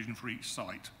area provision for each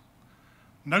site.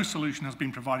 No solution has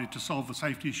been provided to solve the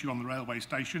safety issue on the railway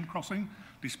station crossing,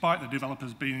 despite the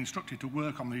developers being instructed to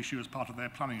work on the issue as part of their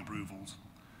planning approvals.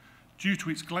 Due to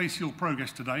its glacial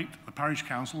progress to date, the Parish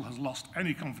Council has lost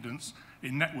any confidence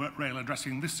in Network Rail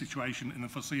addressing this situation in the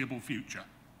foreseeable future.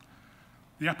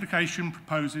 The application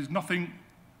proposes nothing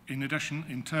in addition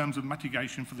in terms of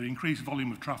mitigation for the increased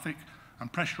volume of traffic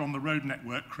and pressure on the road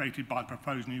network created by the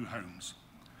proposed new homes.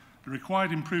 the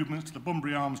required improvements to the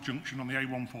Bunbury Arms junction on the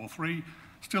A143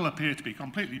 still appear to be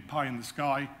completely pie in the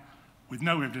sky, with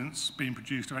no evidence being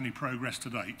produced of any progress to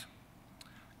date.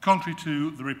 Contrary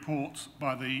to the report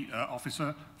by the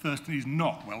officer, Thurston is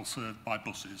not well served by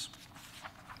buses.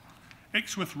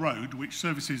 Ixworth Road, which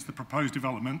services the proposed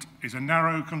development, is a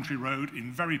narrow country road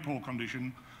in very poor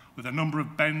condition, with a number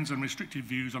of bends and restricted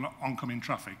views on oncoming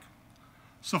traffic.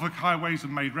 Suffolk Highways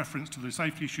have made reference to the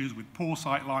safety issues with poor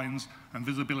sight lines and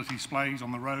visibility displays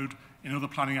on the road in other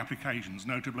planning applications,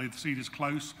 notably the Cedars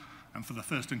Close and for the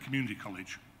Thurston Community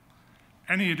College.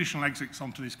 Any additional exits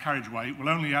onto this carriageway will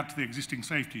only add to the existing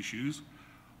safety issues,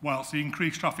 whilst the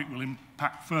increased traffic will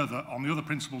impact further on the other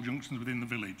principal junctions within the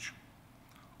village.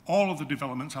 All of the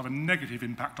developments have a negative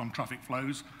impact on traffic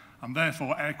flows and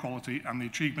therefore air quality and the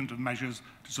achievement of measures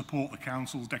to support the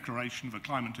Council's declaration of a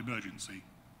climate emergency.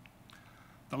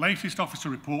 The latest officer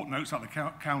report notes that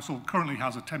the Council currently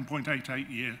has a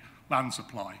 10.88-year land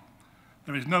supply.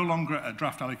 There is no longer a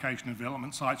draft allocation of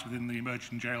development sites within the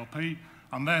emerging JLP,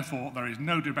 and therefore there is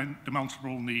no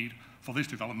demonstrable need for this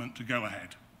development to go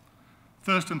ahead.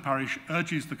 Thurston Parish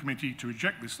urges the committee to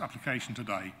reject this application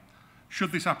today.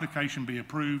 Should this application be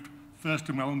approved,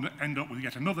 Thurston will end up with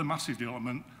yet another massive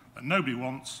development that nobody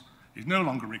wants, is no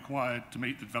longer required to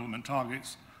meet the development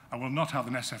targets, and will not have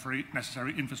the necessary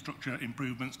infrastructure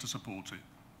improvements to support it.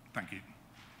 Thank you.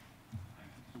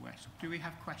 Thank you, Mr. West. Do we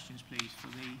have questions, please, for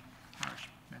the parish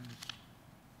members?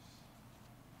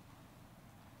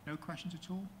 No questions at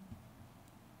all?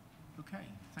 Okay,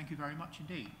 thank you very much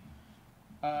indeed.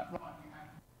 Right.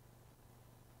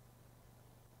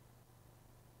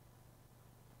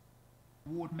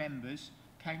 Ward members,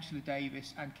 Councillor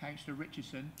Davis and Councillor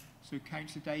Richardson. So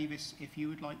Councillor Davis, if you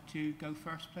would like to go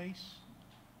first, please.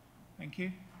 Thank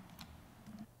you.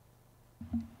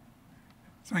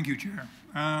 Thank you, Chair.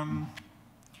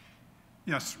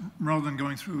 Yes, rather than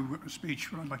going through a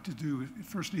speech, what I'd like to do is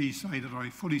firstly say that I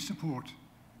fully support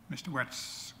Mr.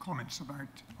 Wett's comments about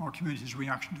our community's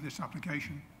reaction to this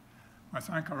application. I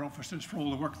thank our officers for all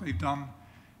the work they've done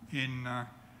in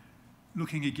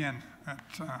looking again at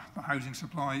the housing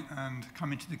supply and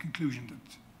coming to the conclusion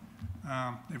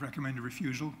that they recommend a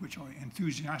refusal, which I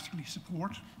enthusiastically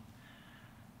support.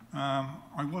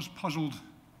 I was puzzled,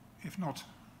 if not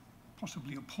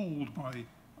possibly appalled, by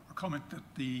a comment that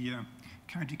the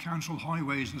County Council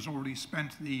Highways has already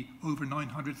spent the over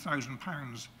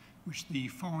 £900,000 which the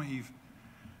 5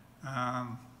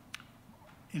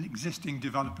 existing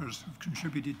developers have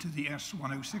contributed to the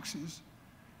S106s.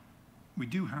 We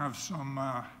do have some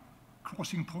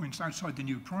crossing points outside the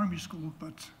new primary school,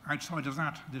 but outside of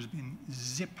that, there's been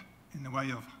zip in the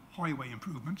way of highway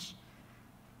improvements.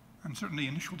 And certainly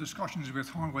initial discussions with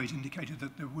highways indicated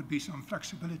that there would be some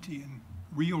flexibility in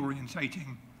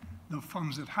reorientating the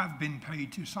funds that have been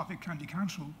paid to Suffolk County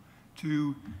Council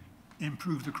to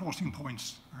improve the crossing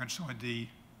points outside the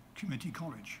community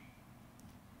college.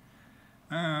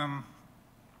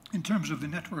 In terms of the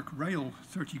network rail,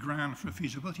 30 grand for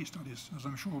feasibility studies, as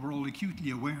I'm sure we're all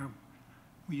acutely aware,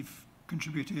 we've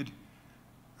contributed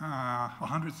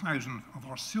 100,000 of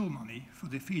our SIL money for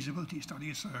the feasibility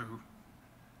study, so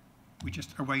we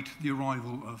just await the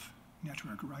arrival of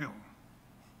network rail.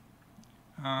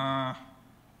 I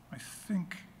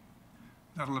think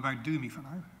that'll about do me for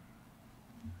now.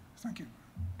 Thank you.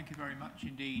 Thank you very much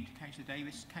indeed, Councillor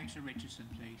Davis. Councillor Richardson,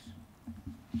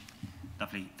 please.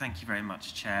 Lovely. Thank you very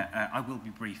much, Chair. I will be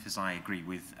brief, as I agree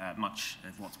with much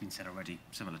of what's been said already,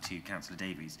 similar to Councillor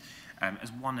Davies.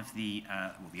 As one of the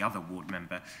other ward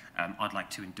member, I'd like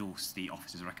to endorse the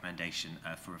officer's recommendation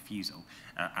for refusal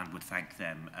and would thank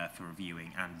them for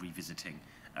reviewing and revisiting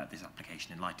this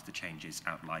application in light of the changes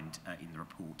outlined in the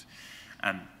report.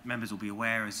 Members will be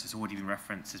aware, as has already been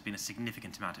referenced, there's been a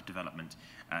significant amount of development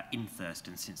in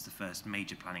Thurston since the first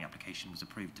major planning application was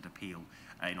approved at appeal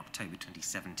in October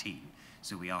 2017.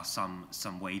 So we are some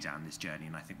way down this journey,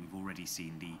 and I think we've already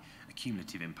seen the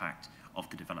cumulative impact of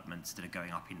the developments that are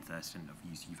going up in Thurston.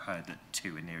 You've heard that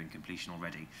 2 are nearing completion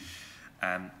already.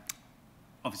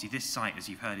 Obviously, this site, as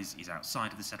you've heard, is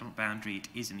outside of the settlement boundary. It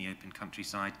is in the open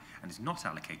countryside and is not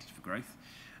allocated for growth,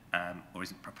 or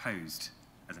isn't proposed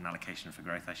as an allocation for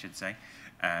growth, I should say.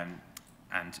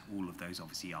 And all of those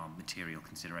obviously are material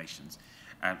considerations.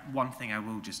 One thing I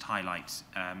will just highlight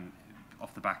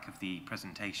off the back of the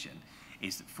presentation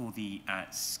is that for the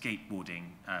skateboarding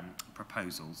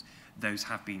proposals, those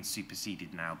have been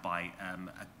superseded now by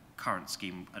a current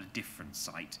scheme at a different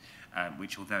site,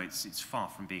 which, although it's far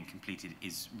from being completed,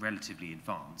 is relatively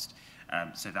advanced.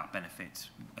 So that benefit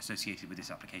associated with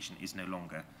this application is no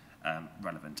longer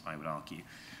relevant, I would argue.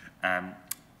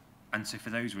 And so for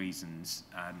those reasons,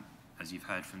 as you've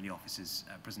heard from the officer's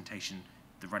presentation,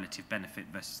 the relative benefit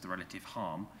versus the relative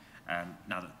harm,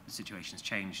 now that the situation's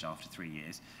changed after 3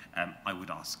 years, I would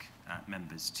ask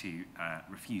members to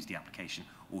refuse the application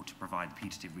or to provide the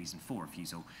putative reason for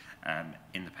refusal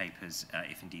in the papers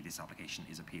if indeed this application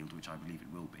is appealed, which I believe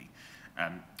it will be.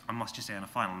 I must just say on a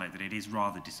final note that it is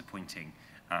rather disappointing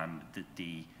that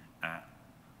the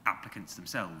applicants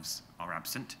themselves are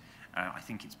absent. I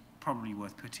think it's probably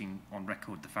worth putting on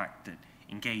record the fact that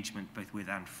engagement both with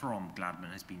and from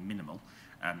Gladman has been minimal,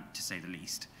 to say the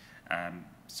least.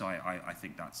 So I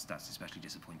think that's especially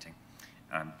disappointing.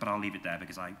 But I'll leave it there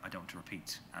because I don't want to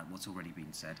repeat what's already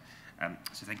been said.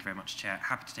 So thank you very much, Chair.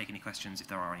 Happy to take any questions if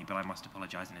there are any, but I must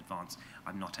apologise in advance.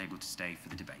 I'm not able to stay for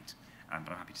the debate,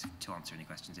 but I'm happy to answer any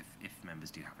questions if members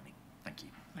do have any. Thank you.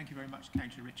 Thank you very much,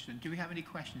 Councillor Richardson. Do we have any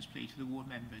questions, please, for the ward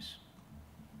members?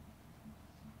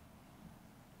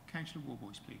 Councillor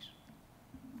Warboys, please.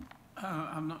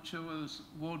 I'm not sure whether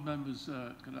ward members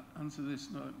can answer this.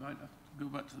 No, it might have to go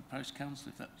back to the parish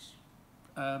council if that's...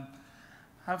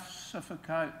 have Suffolk...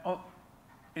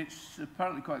 it's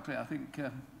apparently quite clear. I think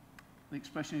the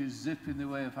expression is zip in the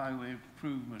way of highway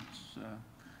improvements.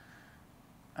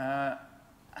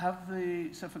 Have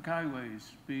the Suffolk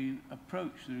Highways been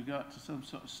approached with regard to some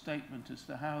sort of statement as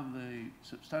to how the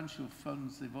substantial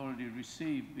funds they've already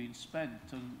received been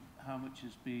spent and how much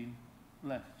has been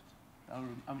left? How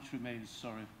much remains,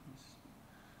 sorry.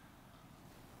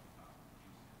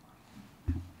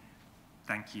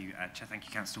 Thank you, Chair. Thank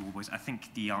you, Councillor Warboys. I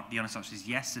think the honest answer is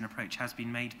yes, an approach has been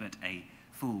made, but a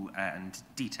full and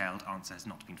detailed answer has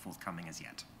not been forthcoming as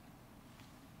yet.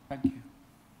 Thank you.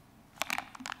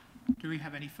 Do we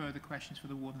have any further questions for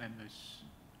the ward members?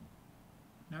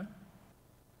 No?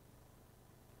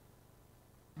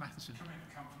 Matheson. Can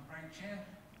we come from break, Chair?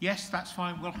 Yes, that's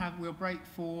fine. We'll break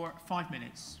for 5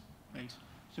 minutes, please.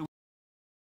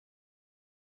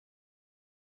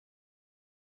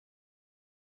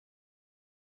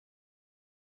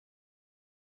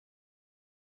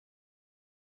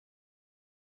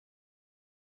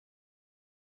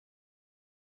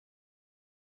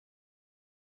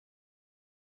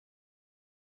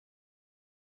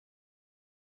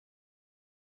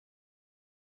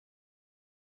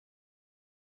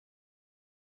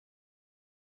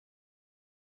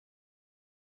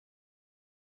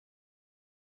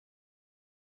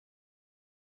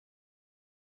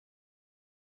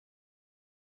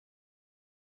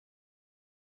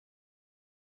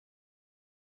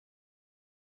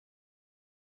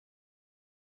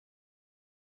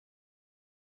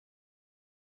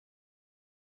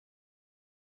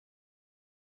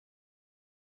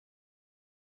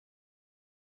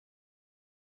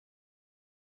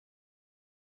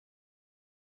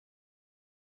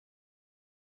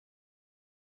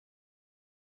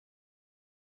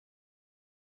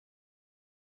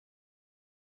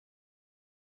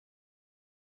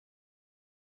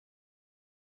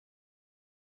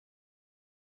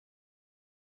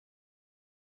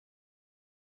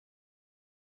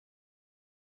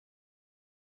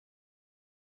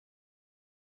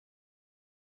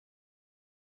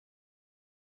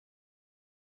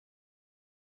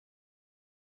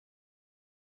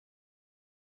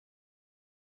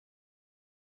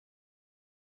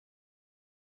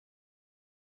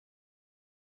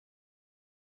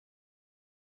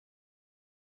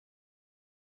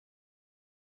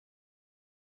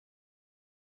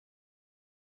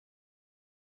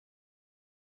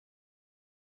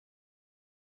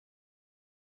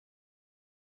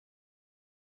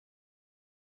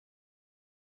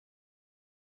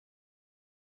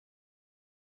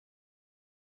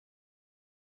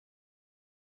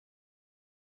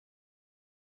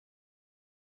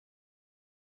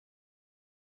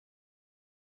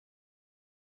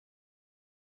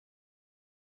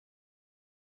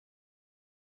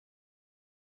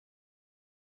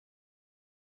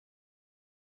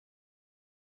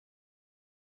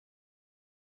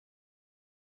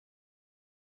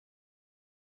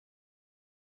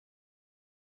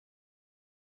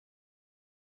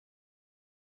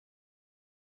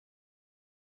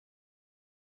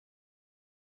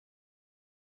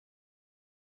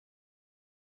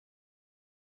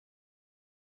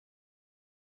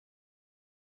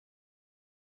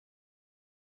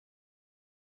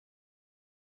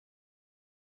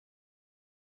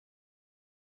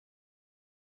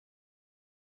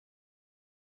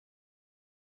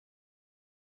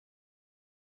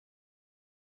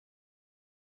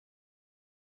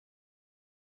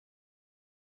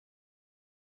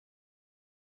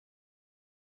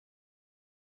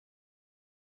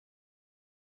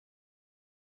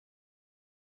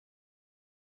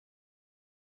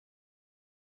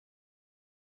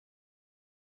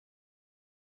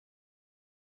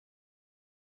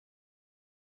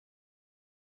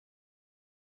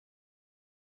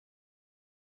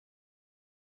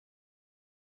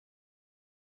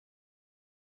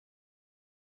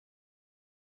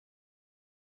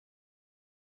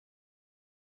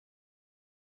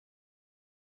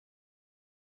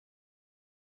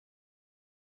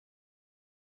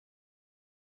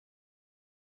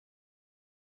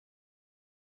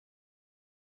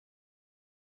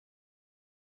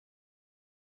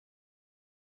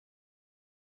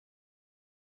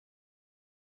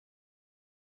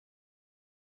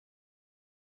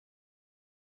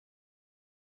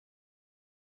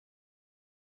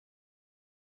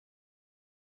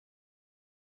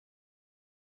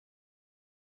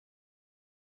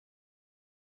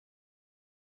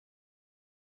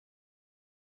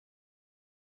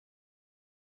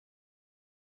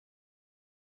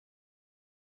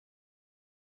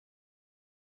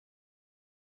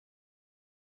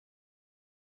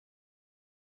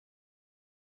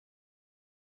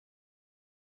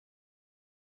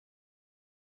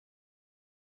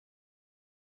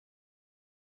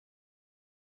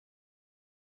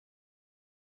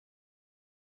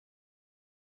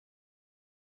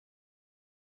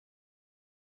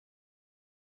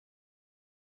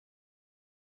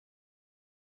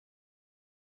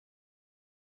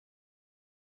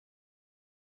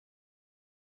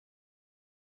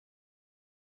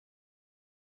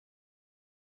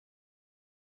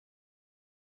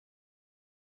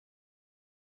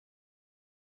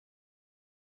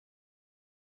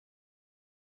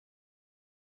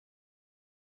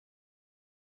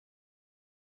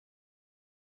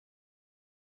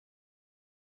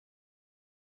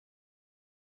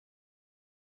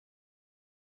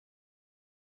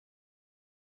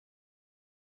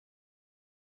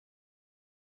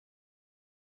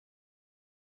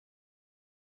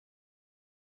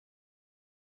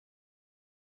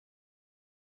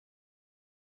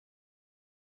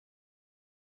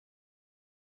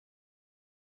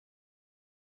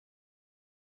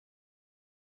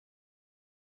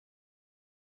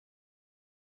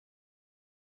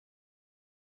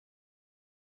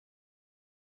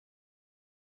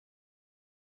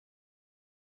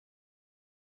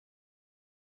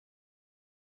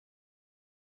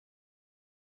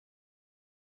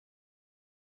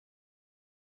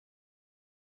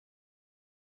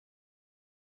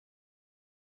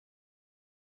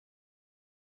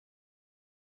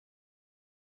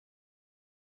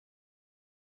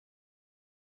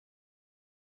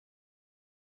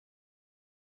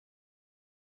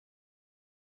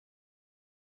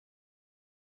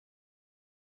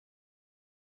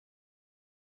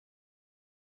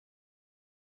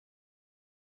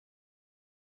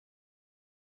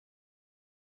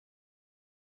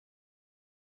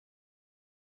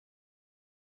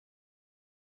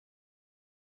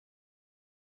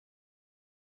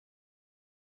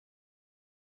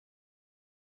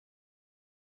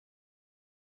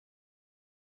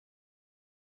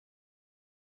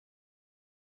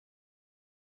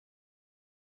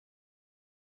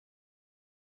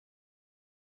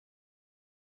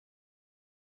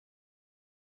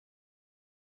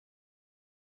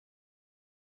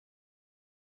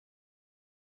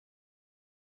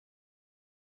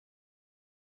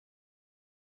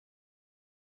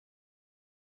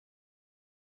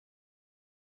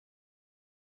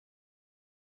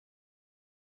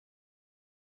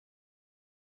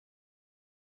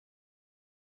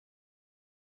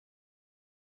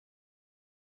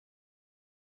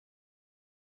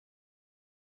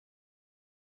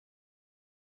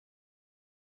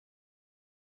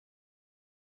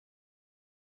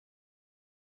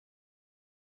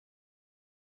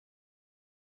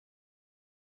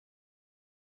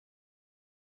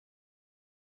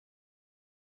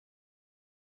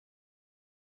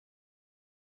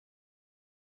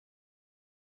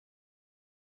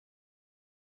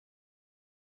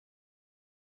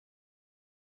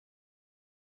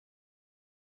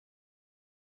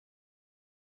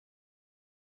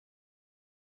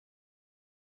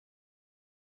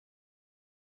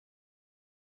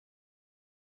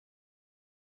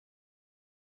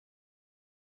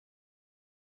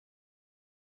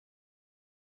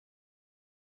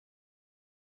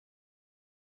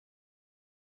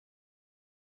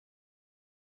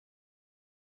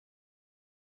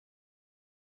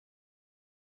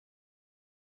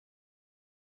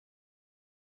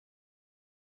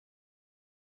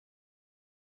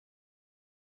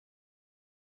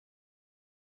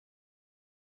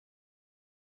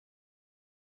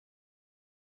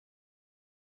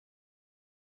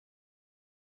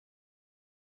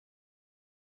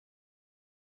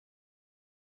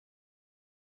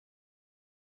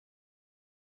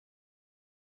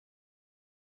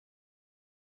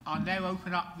 I'll now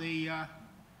open up the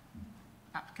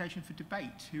application for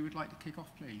debate. Who would like to kick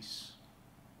off, please?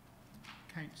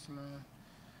 Councillor...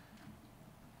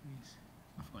 Please.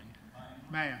 I've forgotten you.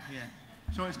 Mayor, yeah.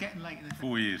 So it's getting late.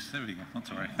 4 years, there we go, not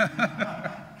to worry.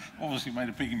 Obviously made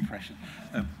a big impression.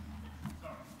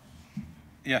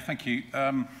 Yeah, thank you.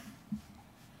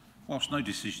 Whilst no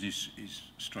decision is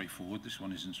straightforward, this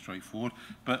one isn't straightforward,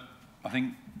 but I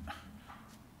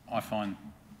find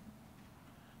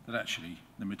that actually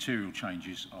the material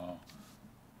changes are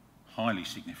highly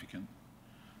significant.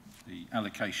 The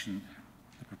allocation,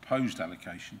 the proposed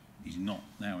allocation, is not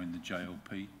now in the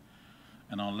JLP,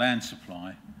 and our land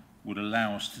supply would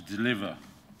allow us to deliver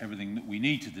everything that we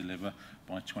need to deliver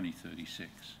by 2036.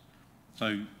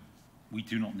 So we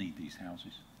do not need these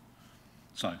houses.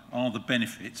 So are the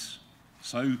benefits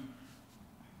so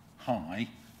high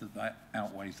that that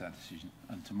outweighs that decision?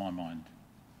 And to my mind,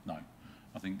 no.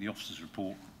 I think the officer's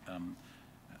report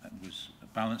was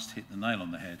balanced, hit the nail on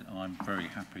the head, and I'm very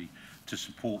happy to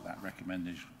support that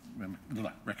recommendation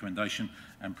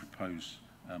and propose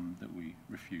that we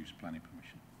refuse planning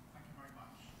permission. Thank you very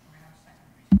much. Can we have a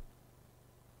second,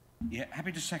 please? Yeah,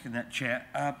 happy to second that, Chair.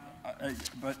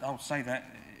 But I'll say that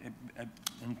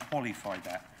and qualify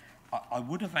that. I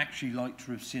would have actually liked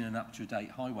to have seen an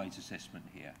up-to-date highways assessment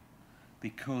here,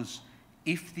 because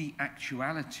if the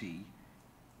actuality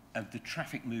of the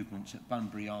traffic movements at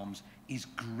Bunbury Arms is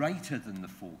greater than the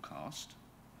forecast,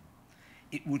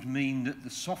 it would mean that the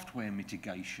software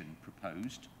mitigation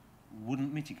proposed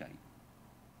wouldn't mitigate.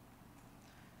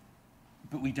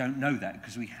 But we don't know that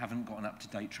because we haven't got an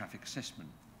up-to-date traffic assessment.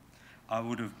 I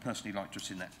would have personally liked to have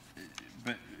seen that,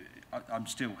 but I'm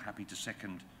still happy to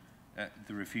second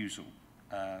the refusal,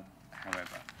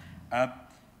 however.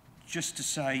 Just to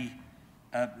say,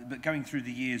 that going through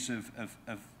the years of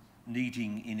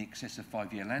needing in excess of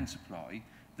 5-year land supply,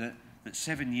 that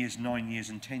 7 years, 9 years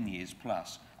and 10 years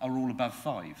plus are all above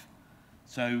 5.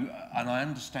 So, and I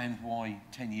understand why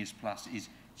 10 years plus is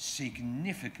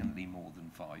significantly more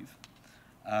than 5.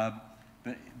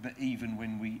 But even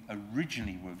when we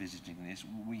originally were visiting this,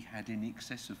 we had in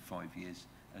excess of 5 years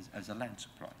as a land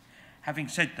supply. Having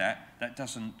said that, that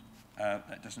doesn't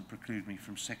preclude me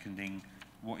from seconding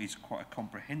what is quite a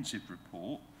comprehensive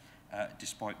report,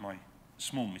 despite my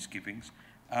small misgivings,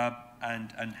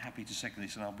 and happy to second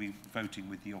this, and I'll be voting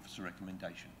with the officer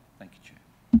recommendation. Thank you, Chair.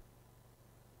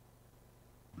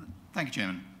 Thank you,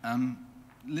 Chairman.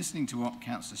 Listening to what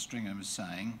Councillor Stringer was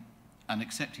saying, and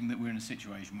accepting that we're in a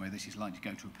situation where this is likely to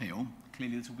go to appeal,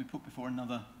 clearly this will be put before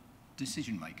another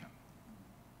decision maker.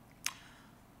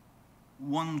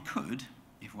 One could,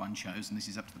 if one chose, and this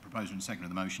is up to the proposer and seconder of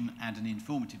the motion, add an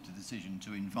informative to the decision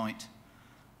to invite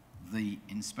the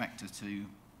inspector to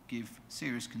give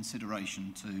serious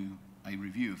consideration to a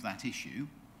review of that issue,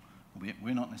 albeit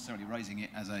we're not necessarily raising it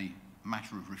as a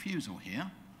matter of refusal here,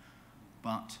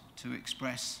 but to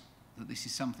express that this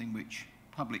is something which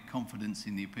public confidence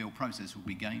in the appeal process will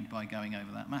be gained by going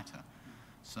over that matter.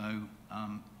 So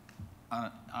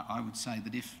I would say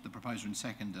that if the proposer and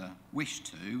seconder wish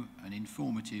to, an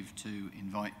informative to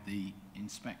invite the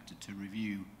inspector to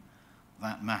review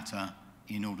that matter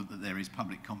in order that there is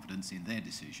public confidence in their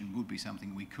decision would be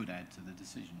something we could add to the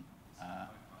decision that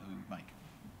we would make.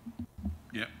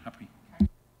 Yeah, happy.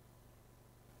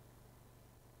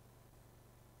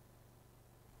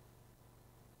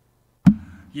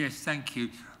 Yes, thank you.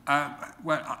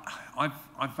 Well,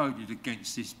 I voted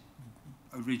against this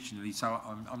originally, so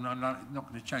I'm not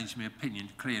going to change my opinion,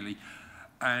 clearly.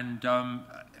 And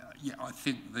yeah, I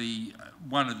think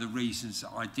one of the reasons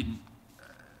that I didn't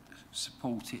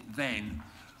support it then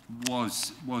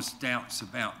was doubts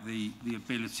about the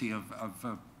ability of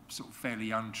sort of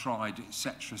fairly untried,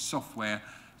 etc. software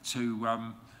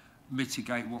to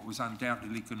mitigate what was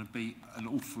undoubtedly going to be an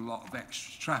awful lot of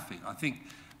extra traffic. I think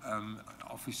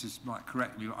officers might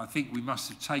correct me, but I think we must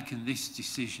have taken this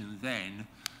decision then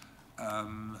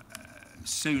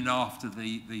soon after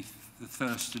the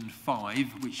Thurston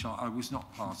 5, which I was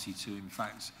not party to, in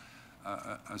fact,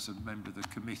 as a member of the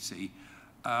committee.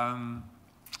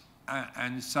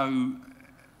 And so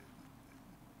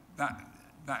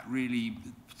that really,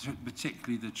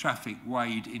 particularly the traffic,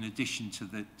 weighed in addition to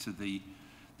the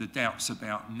doubts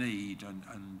about need,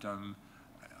 and I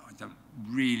don't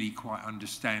really quite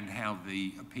understand how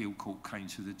the appeal court came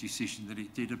to the decision that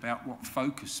it did about what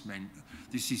focus meant.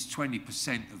 This is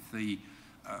 20% of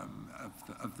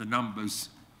the numbers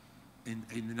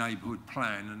in the neighbourhood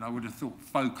plan, and I would have thought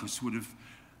focus would have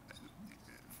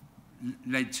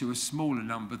led to a smaller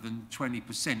number than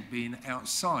 20% being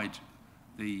outside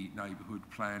the neighbourhood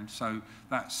plan. So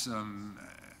that's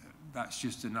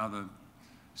just another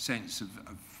sense of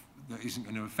that isn't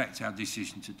going to affect our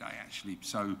decision today, actually.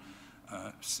 So,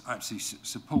 absolutely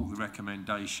support the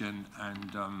recommendation,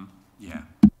 and yeah.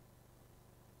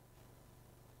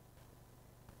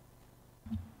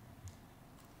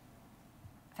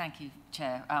 Thank you,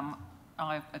 Chair.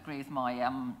 I agree with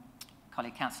my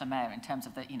colleague, Councillor Mayor, in terms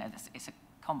of that, it's a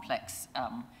complex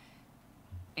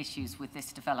issues with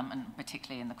this development,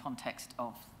 particularly in the context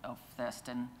of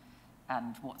Thurston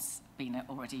and what's been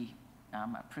already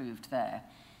approved there.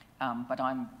 But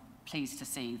I'm pleased to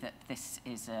see that this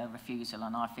is a refusal,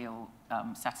 and I feel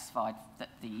satisfied that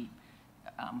the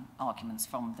arguments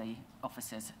from the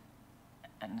officers,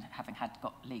 and having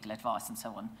got legal advice and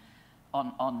so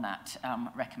on that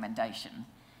recommendation.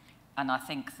 And I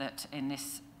think that in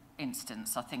this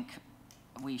instance, I think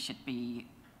we should be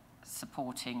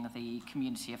supporting the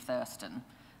community of Thurston,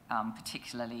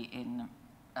 particularly in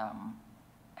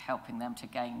helping them to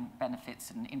gain benefits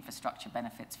and infrastructure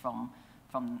benefits from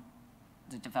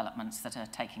the developments that are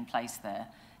taking place there,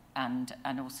 and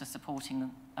also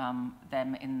supporting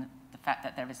them in the fact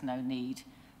that there is no need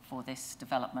for this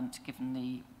development given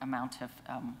the amount of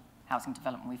housing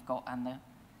development we've got and the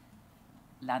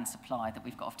land supply that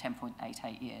we've got of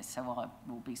 10.88 years. So I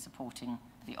will be supporting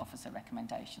the officer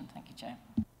recommendation. Thank you, Chair.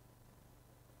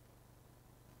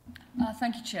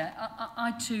 Thank you, Chair.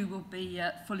 I too will be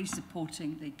fully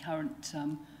supporting the current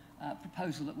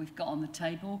proposal that we've got on the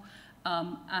table.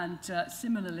 And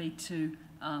similarly to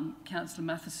Councillor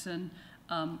Matheson,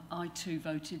 I too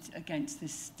voted against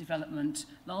this development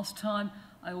last time.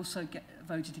 I also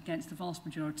voted against the vast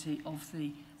majority of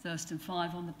the Thurston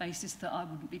 5 on the basis that I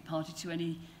wouldn't be party to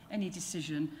any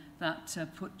decision that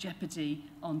put jeopardy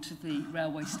onto the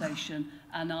railway station.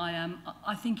 And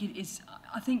I think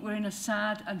we're in a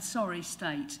sad and sorry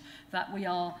state that we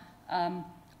are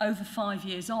over 5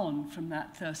 years on from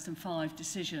that Thurston 5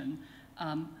 decision,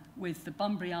 with the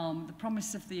Bunbury Arm, the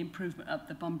promise of the improvement at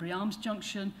the Bunbury Arms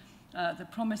junction, the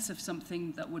promise of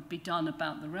something that would be done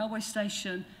about the railway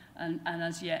station, and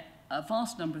as yet a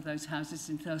vast number of those houses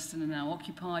in Thurston are now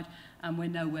occupied, and we're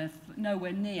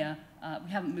nowhere near, we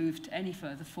haven't moved any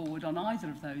further forward on either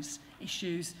of those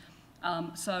issues.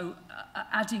 So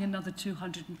adding another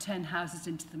 210 houses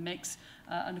into the mix,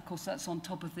 and of course that's on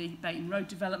top of the Bayton Road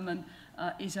development,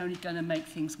 is only going to make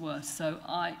things worse. So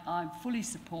I fully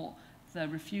support the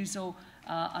refusal,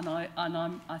 and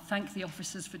I thank the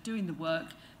officers for doing the work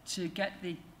to get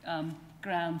the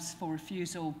grounds for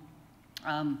refusal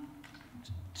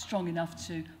strong enough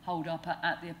to hold up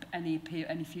at any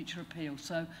future appeal.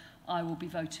 So I will be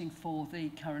voting for the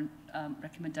current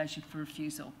recommendation for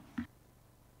refusal.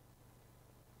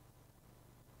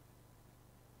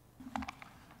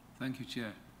 Thank you,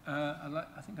 Chair.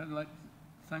 I think I'd like to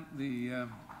thank the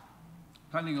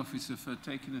planning officer for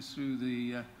taking us through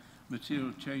the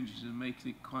material changes and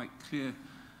making it quite clear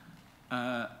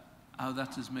how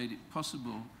that has made it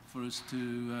possible for us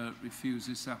to refuse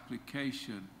this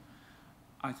application.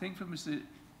 I think from Mr.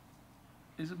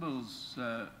 Isabel's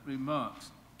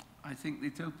remarks, I think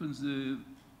it opens the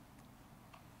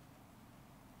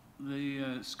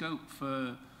scope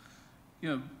for,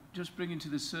 just bringing to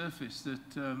the surface that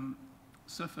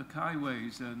Suffolk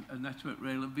Highways and Network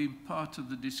Rail have been part of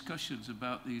the discussions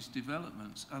about these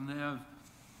developments, and they have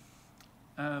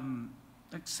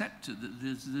accepted that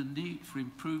there's the need for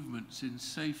improvements in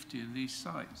safety in these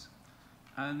sites,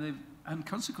 and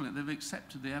consequently they've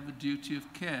accepted they have a duty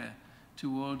of care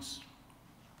towards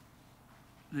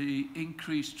the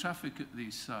increased traffic at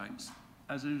these sites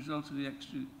as a result of the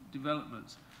extra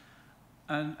developments.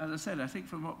 And as I said, I think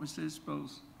from what Mr.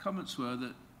 Isbell's comments were,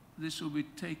 that this will be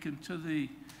taken to the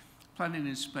planning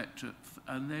inspectorate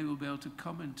and they will be able to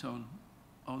comment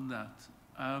on that.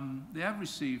 They have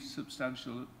received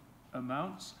substantial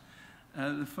amounts.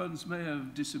 The funds may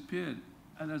have disappeared,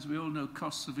 and as we all know,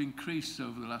 costs have increased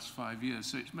over the last 5 years,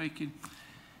 so it's making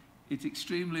it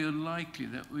extremely unlikely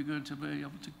that we're going to be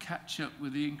able to catch up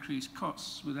with the increased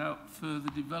costs without further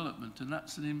development, and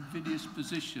that's an invidious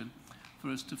position for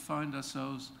us to find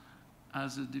ourselves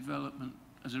as a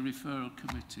referral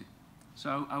committee.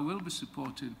 So I will be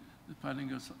supporting the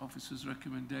planning officer's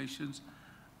recommendations,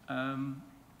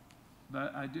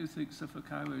 but I do think Suffolk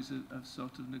Highways have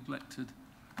sort of neglected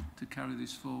to carry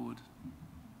this forward.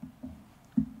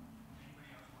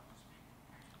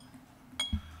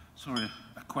 Sorry,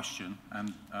 a question,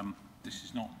 and this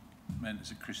is not meant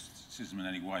as a criticism in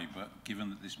any way, but given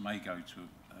that this may go to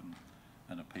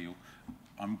an appeal,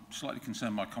 I'm slightly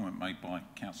concerned by a comment made by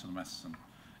Councillor Matheson,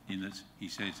 in that he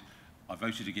said, I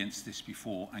voted against this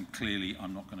before and clearly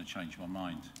I'm not going to change my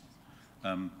mind.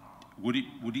 Would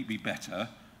it be better,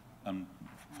 I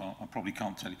probably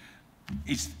can't tell you,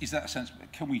 Is that a sense?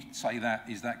 Can we say that?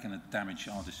 Is that going to damage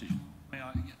our decision?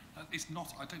 It's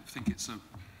not. I don't think it's a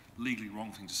legally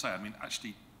wrong thing to say. I mean,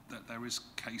 actually, there is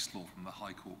case law from the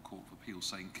High Court Court of Appeal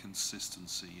saying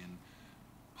consistency in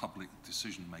public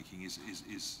decision making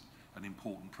is an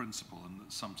important principle, and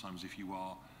that sometimes if you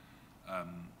are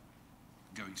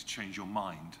going to change your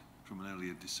mind from an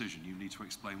earlier decision, you need to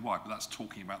explain why. But that's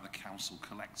talking about the council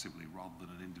collectively rather than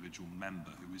an individual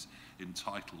member who is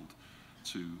entitled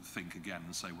to think again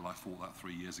and say, well, I thought that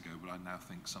 3 years ago, but I now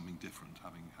think something different,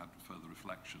 having had further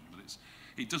reflection. But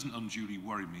it doesn't unduly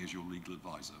worry me as your legal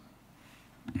advisor.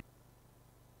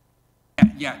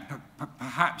 Yeah,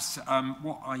 perhaps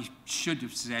what I should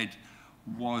have said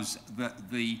was that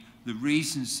the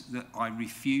reasons that I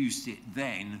refused it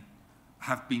then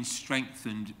have been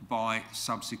strengthened by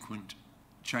subsequent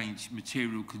change,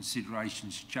 material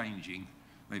considerations changing.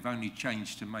 They've only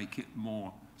changed to make it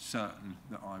more certain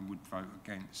that I would vote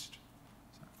against.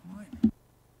 Is that right?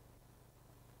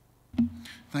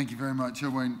 Thank you very much. I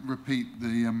won't repeat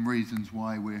the reasons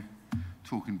why we're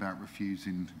talking about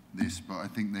refusing this, but I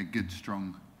think they're good,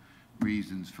 strong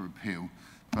reasons for appeal.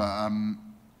 But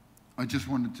I just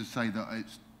wanted to say that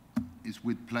it's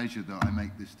with pleasure that I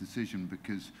make this decision,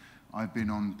 because I've been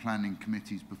on planning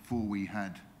committees before we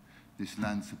had this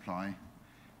land supply,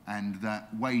 and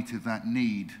that weight of that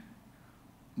need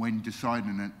when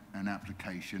deciding an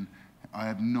application, I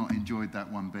have not enjoyed that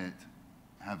one bit,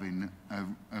 having a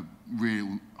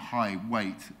real high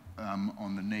weight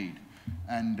on the need.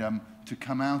 And to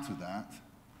come out of that,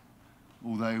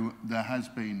 although there has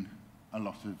been a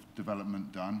lot of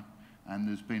development done, and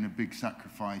there's been a big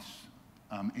sacrifice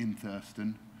in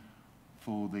Thurston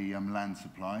for the land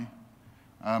supply,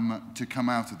 to come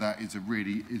out of that is a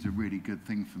really good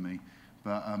thing for me.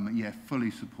 But yeah,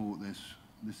 fully support this.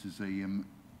 This is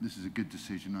a good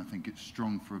decision. I think it's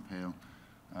strong for appeal.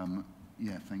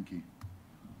 Yeah, thank you.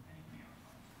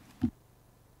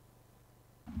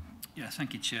 Yeah,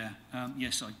 thank you, Chair.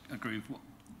 Yes, I agree with what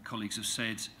colleagues have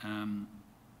said.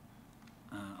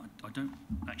 I don't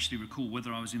actually recall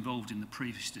whether I was involved in the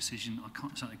previous decision. I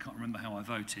certainly can't remember how I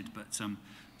voted, but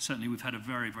certainly we've had a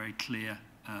very, very clear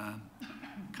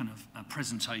kind of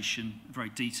presentation, a very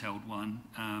detailed one,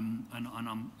 and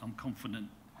I'm confident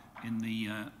in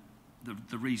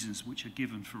the reasons which are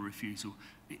given for refusal.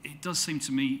 It does seem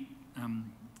to me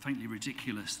faintly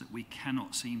ridiculous that we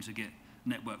cannot seem to get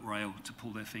Network Rail to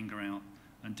pull their finger out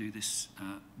and do this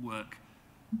work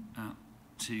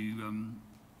to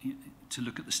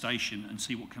look at the station and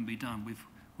see what can be done.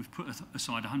 We've put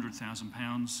aside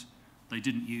 £100,000. They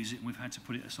didn't use it, and we've had to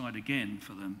put it aside again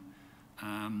for them.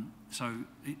 So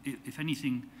if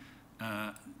anything,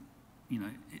 you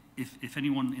know, if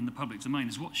anyone in the public domain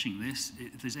is watching this,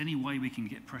 if there's any way we can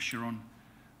get pressure on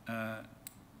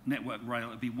Network Rail,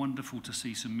 it'd be wonderful to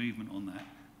see some movement on that.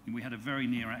 And we had a very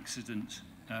near accident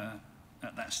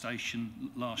at that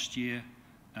station last year.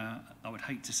 I would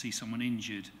hate to see someone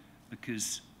injured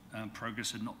because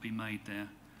progress had not been made there.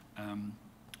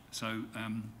 So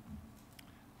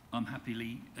I'm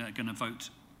happily going to vote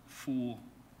for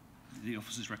the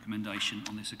officer's recommendation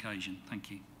on this occasion.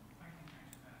 Thank you.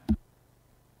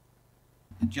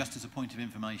 Just as a point of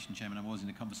information, Chairman, I was in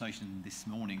a conversation this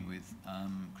morning with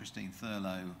Christine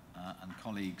Thurlow and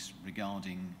colleagues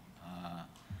regarding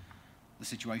the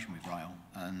situation with rail,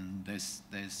 and there's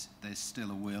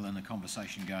still a will and a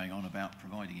conversation going on about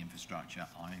providing infrastructure.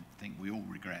 I think we all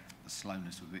regret the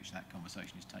slowness with which that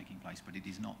conversation is taking place, but it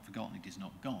is not forgotten, it is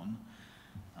not gone.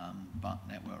 But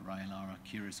Network Rail are a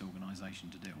curious organisation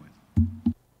to deal with.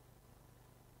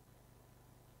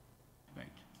 Great.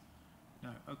 No,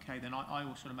 okay, then I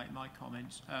will sort of make my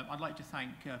comments. I'd like to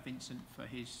thank Vincent for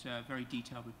his very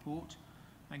detailed report.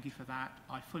 Thank you for that.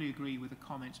 I fully agree with the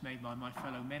comments made by my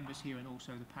fellow members here and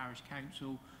also the Parish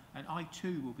Council, and I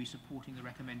too will be supporting the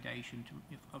recommendation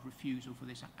of refusal for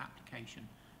this application.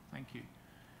 Thank you.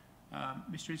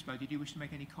 Mr Isbell, did you wish to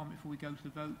make any comment before we go to the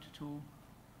vote at all?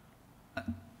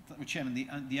 Well, Chairman,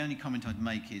 the only comment I'd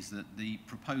make is that the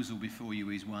proposal before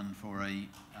you is one for a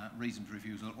reason for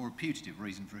refusal or a putative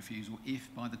reason for refusal if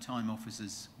by the time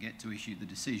officers get to issue the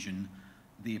decision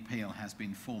the appeal has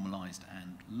been formalised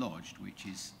and lodged, which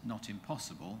is not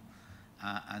impossible,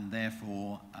 and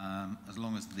therefore as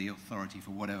long as the authority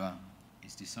for whatever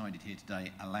is decided here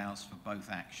today allows for both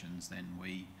actions, then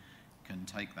we can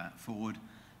take that forward.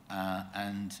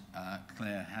 And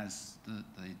Claire has the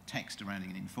text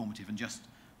surrounding it informative, and just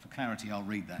for clarity I'll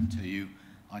read that to you.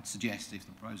 I'd suggest, if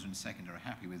the proposer and seconder are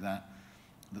happy with that,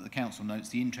 that the Council notes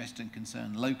the interest and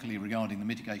concern locally regarding the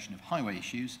mitigation of highway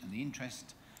issues and the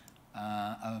interest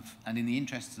and in the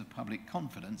interests of public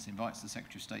confidence, invites the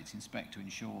Secretary of State's inspector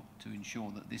to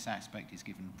ensure that this aspect is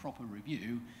given proper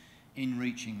review in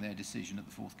reaching their decision at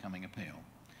the forthcoming appeal.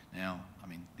 Now, I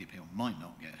mean, the appeal might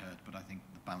not get heard, but I think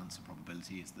the balance of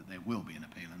probability is that there will be an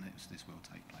appeal and this will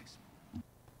take place.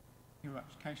 You're right.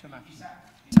 Councillor Matthews.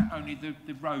 Is that only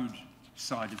the road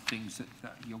side of things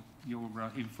that your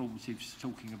informative's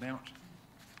talking about?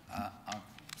 I've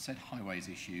said highways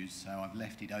issues, so I've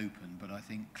left it open, but I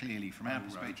think clearly from our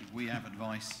perspective, we have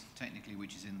advice technically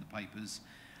which is in the papers.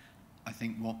 I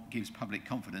think what gives public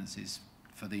confidence is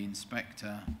for the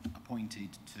inspector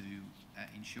appointed to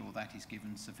ensure that is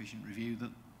given sufficient review, that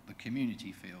the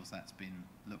community feels that's been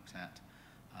looked at,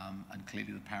 and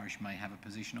clearly the parish may have a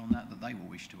position on that they will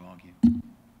wish to argue.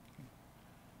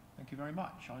 Thank you very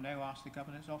much. I now ask the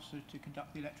Governance Officer to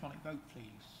conduct the electronic vote,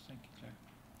 please. Thank you, Claire.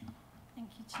 Thank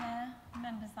you, Chair.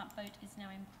 Members, that vote is now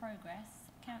in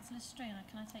progress. Councillor Stringer,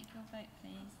 can I take your vote,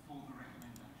 please? For the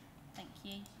recommendation. Thank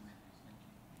you.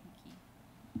 Thank you.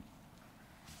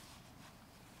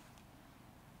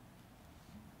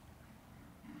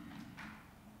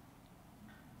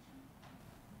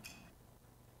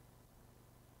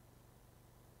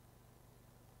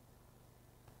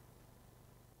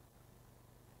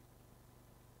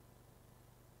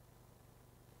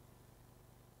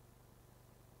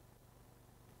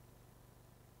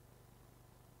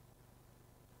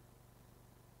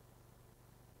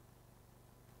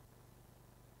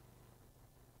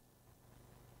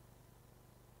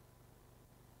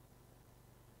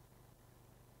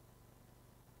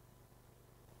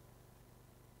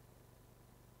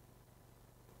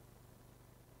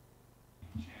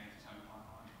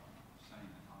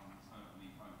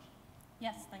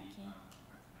 Yes, thank you.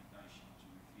 Recommendation to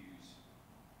refuse.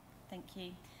 Thank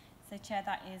you. So, Chair,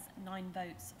 that is 9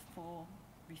 votes for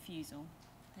refusal.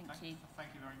 Thank you. Thank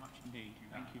you very much indeed.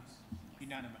 Thank you.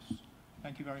 Unanimous.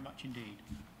 Thank you very much indeed.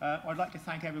 I'd like to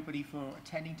thank everybody for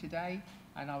attending today,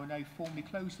 and I will now formally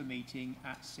close the meeting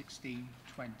at 16:20.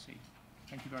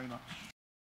 Thank you very much.